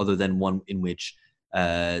have, other than one in which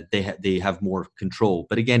they have more control.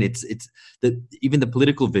 But again, it's even the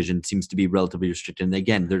political vision seems to be relatively restricted. And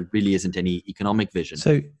again, there really isn't any economic vision.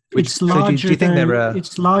 So it's larger. Do you think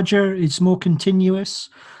it's larger? It's more continuous.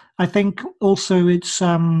 I think also it's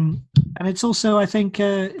and it's also, I think,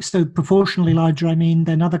 so proportionally larger, I mean,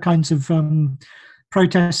 than other kinds of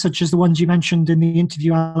protests, such as the ones you mentioned in the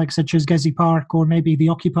interview, Alex, such as Gezi Park or maybe the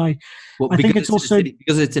Occupy. Well, I think it's also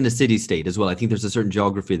because it's in a city state as well. I think there's a certain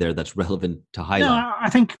geography there that's relevant to highlight. No, I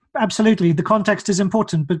think absolutely the context is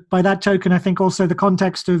important, but by that token, I think also the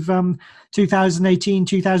context of 2018,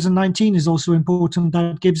 2019 is also important.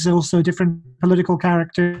 That gives also a different political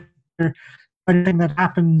character. Anything that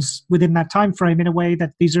happens within that time frame in a way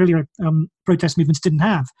that these earlier protest movements didn't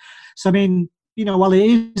have. So, I mean, while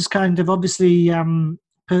it is kind of obviously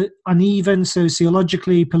uneven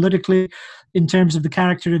sociologically, politically, in terms of the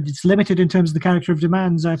character, it's limited in terms of the character of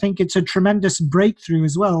demands, I think it's a tremendous breakthrough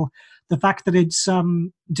as well. The fact that it's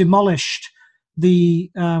demolished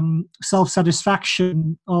the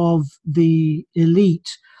self-satisfaction of the elite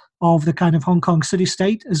of the kind of Hong Kong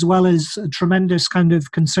city-state, as well as a tremendous kind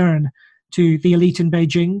of concern to the elite in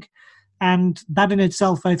Beijing. And that in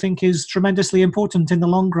itself, I think, is tremendously important in the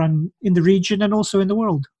long run in the region and also in the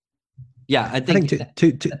world. Yeah, I think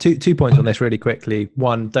two points on this really quickly.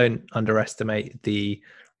 One, don't underestimate the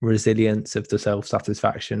resilience of the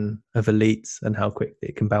self-satisfaction of elites and how quickly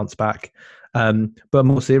it can bounce back. But a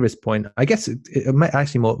more serious point, I guess it might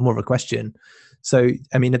actually more of a question. So,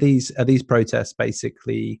 I mean, are these protests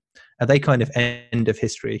basically, are they kind of end of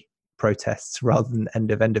history protests rather than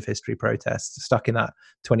end of history protests, stuck in that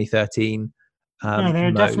 2013 yeah,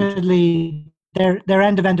 they're mode? Definitely they're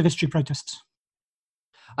end of history protests.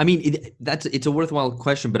 I mean, it's a worthwhile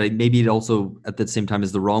question, but maybe it also at the same time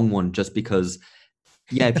is the wrong one, just because,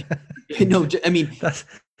 yeah, I mean,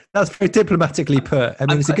 that's very diplomatically put. I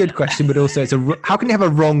mean, it's a good question, but also how can you have a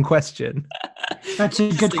wrong question? That's a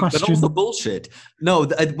good question, but also bullshit. No,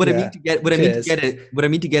 what I mean to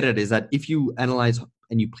get at is that if you analyze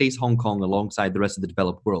and you place Hong Kong alongside the rest of the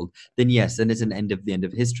developed world, then yes, then it's an end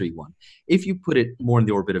of history one. If you put it more in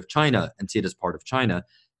the orbit of China and see it as part of China,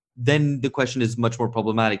 then the question is much more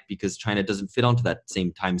problematic, because China doesn't fit onto that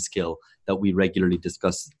same time scale that we regularly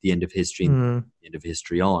discuss the end of history and the end of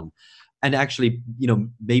history on. And actually,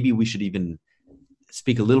 maybe we should even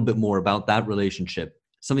speak a little bit more about that relationship.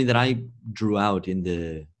 Something that I drew out in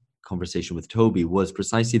the conversation with Toby was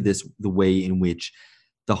precisely the way in which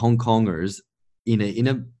the Hong Kongers, in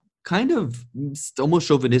a kind of almost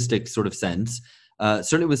chauvinistic sort of sense,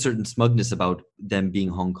 certainly with certain smugness about them being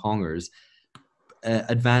Hong Kongers,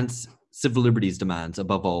 advance civil liberties demands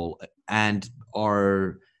above all, and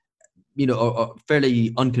are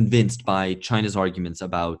fairly unconvinced by China's arguments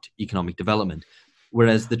about economic development.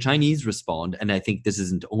 Whereas the Chinese respond, and I think this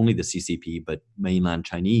isn't only the CCP, but mainland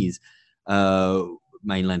Chinese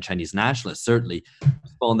nationalists certainly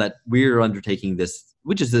respond that we're undertaking this,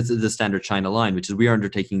 which is the standard China line, which is we are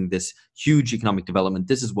undertaking this huge economic development.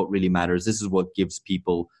 This is what really matters. This is what gives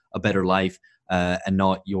people a better life, and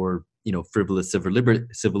not your frivolous civil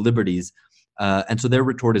liberties. And so their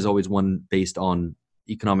retort is always one based on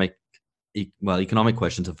economic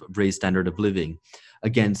questions of raised standard of living,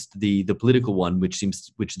 against the political one, which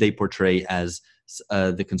they portray as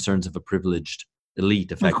the concerns of a privileged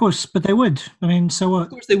elite. Of course, but they would. I mean, so what? Of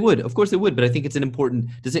course they would. But I think it's an important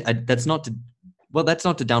to say that's not to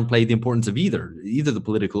downplay the importance of either the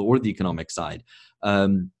political or the economic side.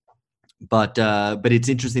 But it's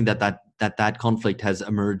interesting that conflict has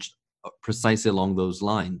emerged precisely along those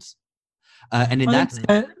lines. And in that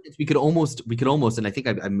sense, we could almost, and I think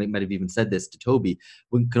I might have even said this to Toby,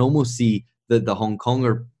 we can almost see the Hong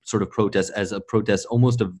Konger sort of protest as a protest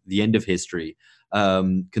almost of the end of history,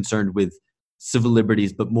 concerned with civil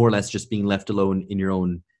liberties, but more or less just being left alone in your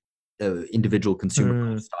own individual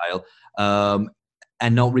consumer lifestyle,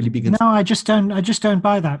 and not really being. No, I just don't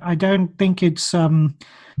buy that. I don't think it's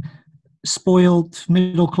spoiled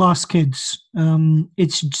middle class kids.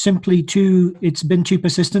 It's simply it's been too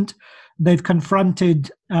persistent. They've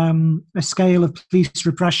confronted a scale of police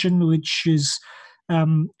repression which is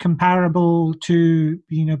comparable to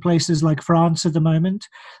places like France at the moment.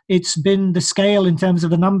 It's been the scale in terms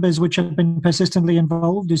of the numbers which have been persistently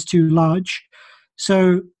involved is too large.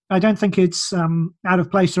 So I don't think it's out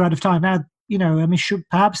of place or out of time. Now,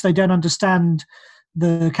 perhaps they don't understand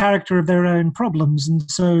the character of their own problems, and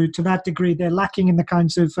so to that degree they're lacking in the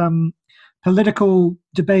kinds of political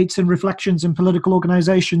debates and reflections in political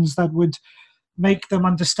organizations that would make them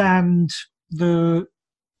understand the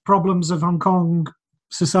problems of Hong Kong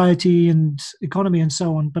society and economy and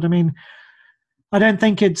so on. But I mean, I don't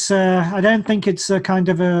think it's a kind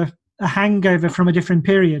of a hangover from a different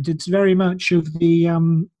period. It's very much of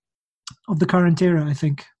the current era, I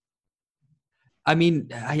think. I mean,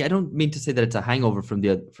 I don't mean to say that it's a hangover from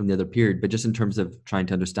the other period, but just in terms of trying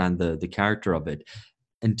to understand the character of it.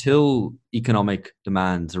 Until economic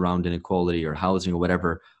demands around inequality or housing or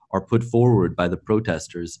whatever are put forward by the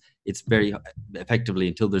protesters, it's very effectively,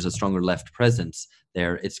 until there's a stronger left presence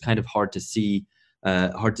there, it's kind of hard to see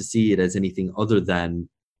it as anything other than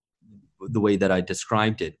the way that I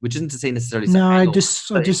described it, which isn't to say necessarily. No, I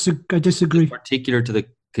disagree. Particular to the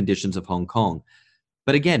conditions of Hong Kong.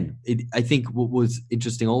 But again, I think what was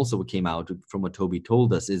interesting also, what came out from what Toby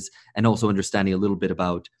told us is, and also understanding a little bit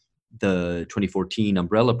about the 2014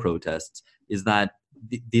 umbrella protests, is that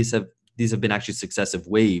these have been actually successive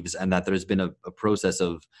waves, and that there's been a process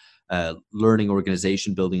of learning,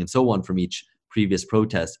 organization building, and so on from each previous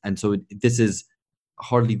protest. And so this is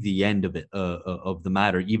hardly the end of it, of the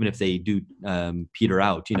matter, even if they do peter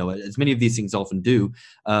out, as many of these things often do.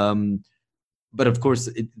 But of course,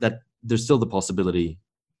 that there's still the possibility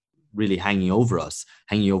really hanging over us,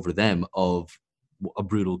 hanging over them, of a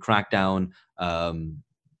brutal crackdown,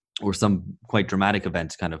 or some quite dramatic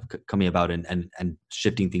event kind of coming about and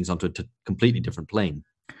shifting things onto a completely different plane.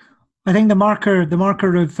 I think the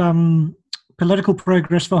marker of political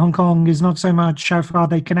progress for Hong Kong is not so much how far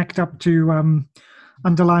they connect up to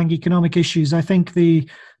underlying economic issues. I think the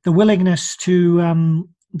willingness to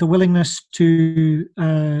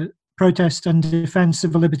protest and defend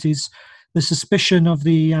civil liberties, the suspicion of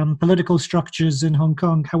the political structures in Hong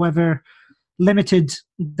Kong, however limited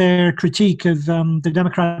their critique of the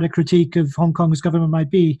democratic critique of Hong Kong's government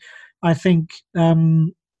might be, I think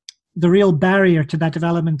the real barrier to that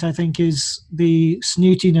development, I think, is the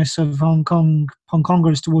snootiness of Hong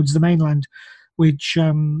Kongers towards the mainland, which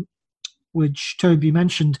Toby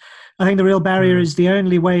mentioned. I think the real barrier is the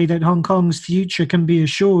only way that Hong Kong's future can be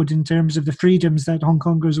assured in terms of the freedoms that Hong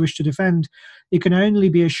Kongers wish to defend. It can only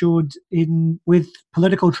be assured with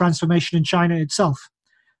political transformation in China itself.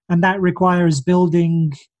 And that requires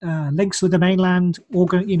building links with the mainland,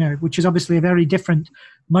 which is obviously a very different,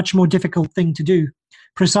 much more difficult thing to do,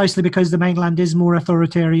 precisely because the mainland is more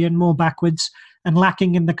authoritarian, more backwards, and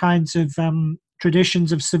lacking in the kinds of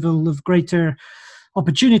traditions of greater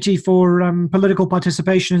opportunity for political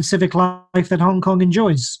participation and civic life that Hong Kong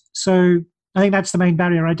enjoys. So I think that's the main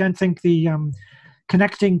barrier. I don't think the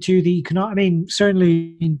connecting to the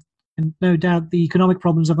certainly, and no doubt the economic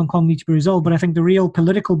problems of Hong Kong need to be resolved, but I think the real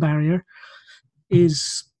political barrier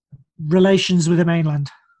is relations with the mainland.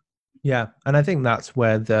 Yeah, and I think that's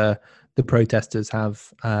where the protesters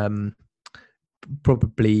have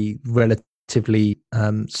probably relatively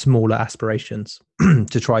smaller aspirations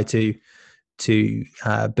to try to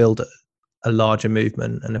build a larger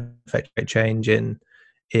movement and effect change on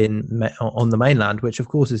the mainland, which of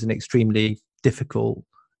course is an extremely difficult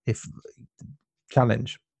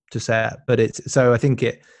challenge to set. But I think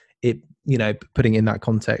it putting in that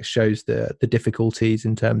context shows the difficulties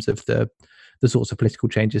in terms of the sorts of political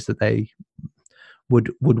changes that they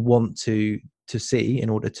would want to see in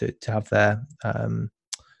order to have their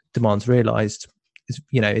demands realized.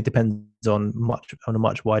 It depends on a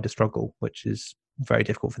much wider struggle, which is very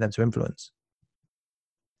difficult for them to influence.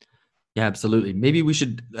 Yeah, absolutely. Maybe we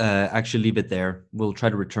should actually leave it there. We'll try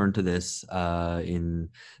to return to this in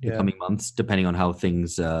the coming months, depending on how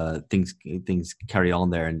things carry on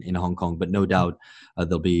there in Hong Kong. But no doubt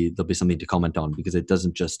there'll be something to comment on, because it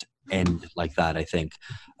doesn't just end like that, I think.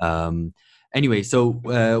 Anyway, so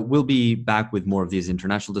we'll be back with more of these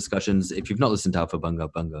international discussions. If you've not listened to Alpha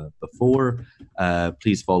Bunga before,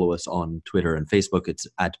 please follow us on Twitter and Facebook. It's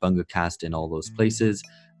 @BungaCast in all those places.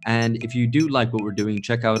 And if you do like what we're doing,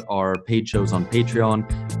 check out our paid shows on Patreon.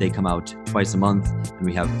 They come out twice a month, and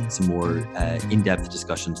we have some more in-depth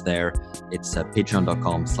discussions there. It's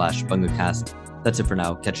patreon.com/BungaCast. That's it for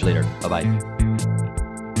now. Catch you later. Bye-bye.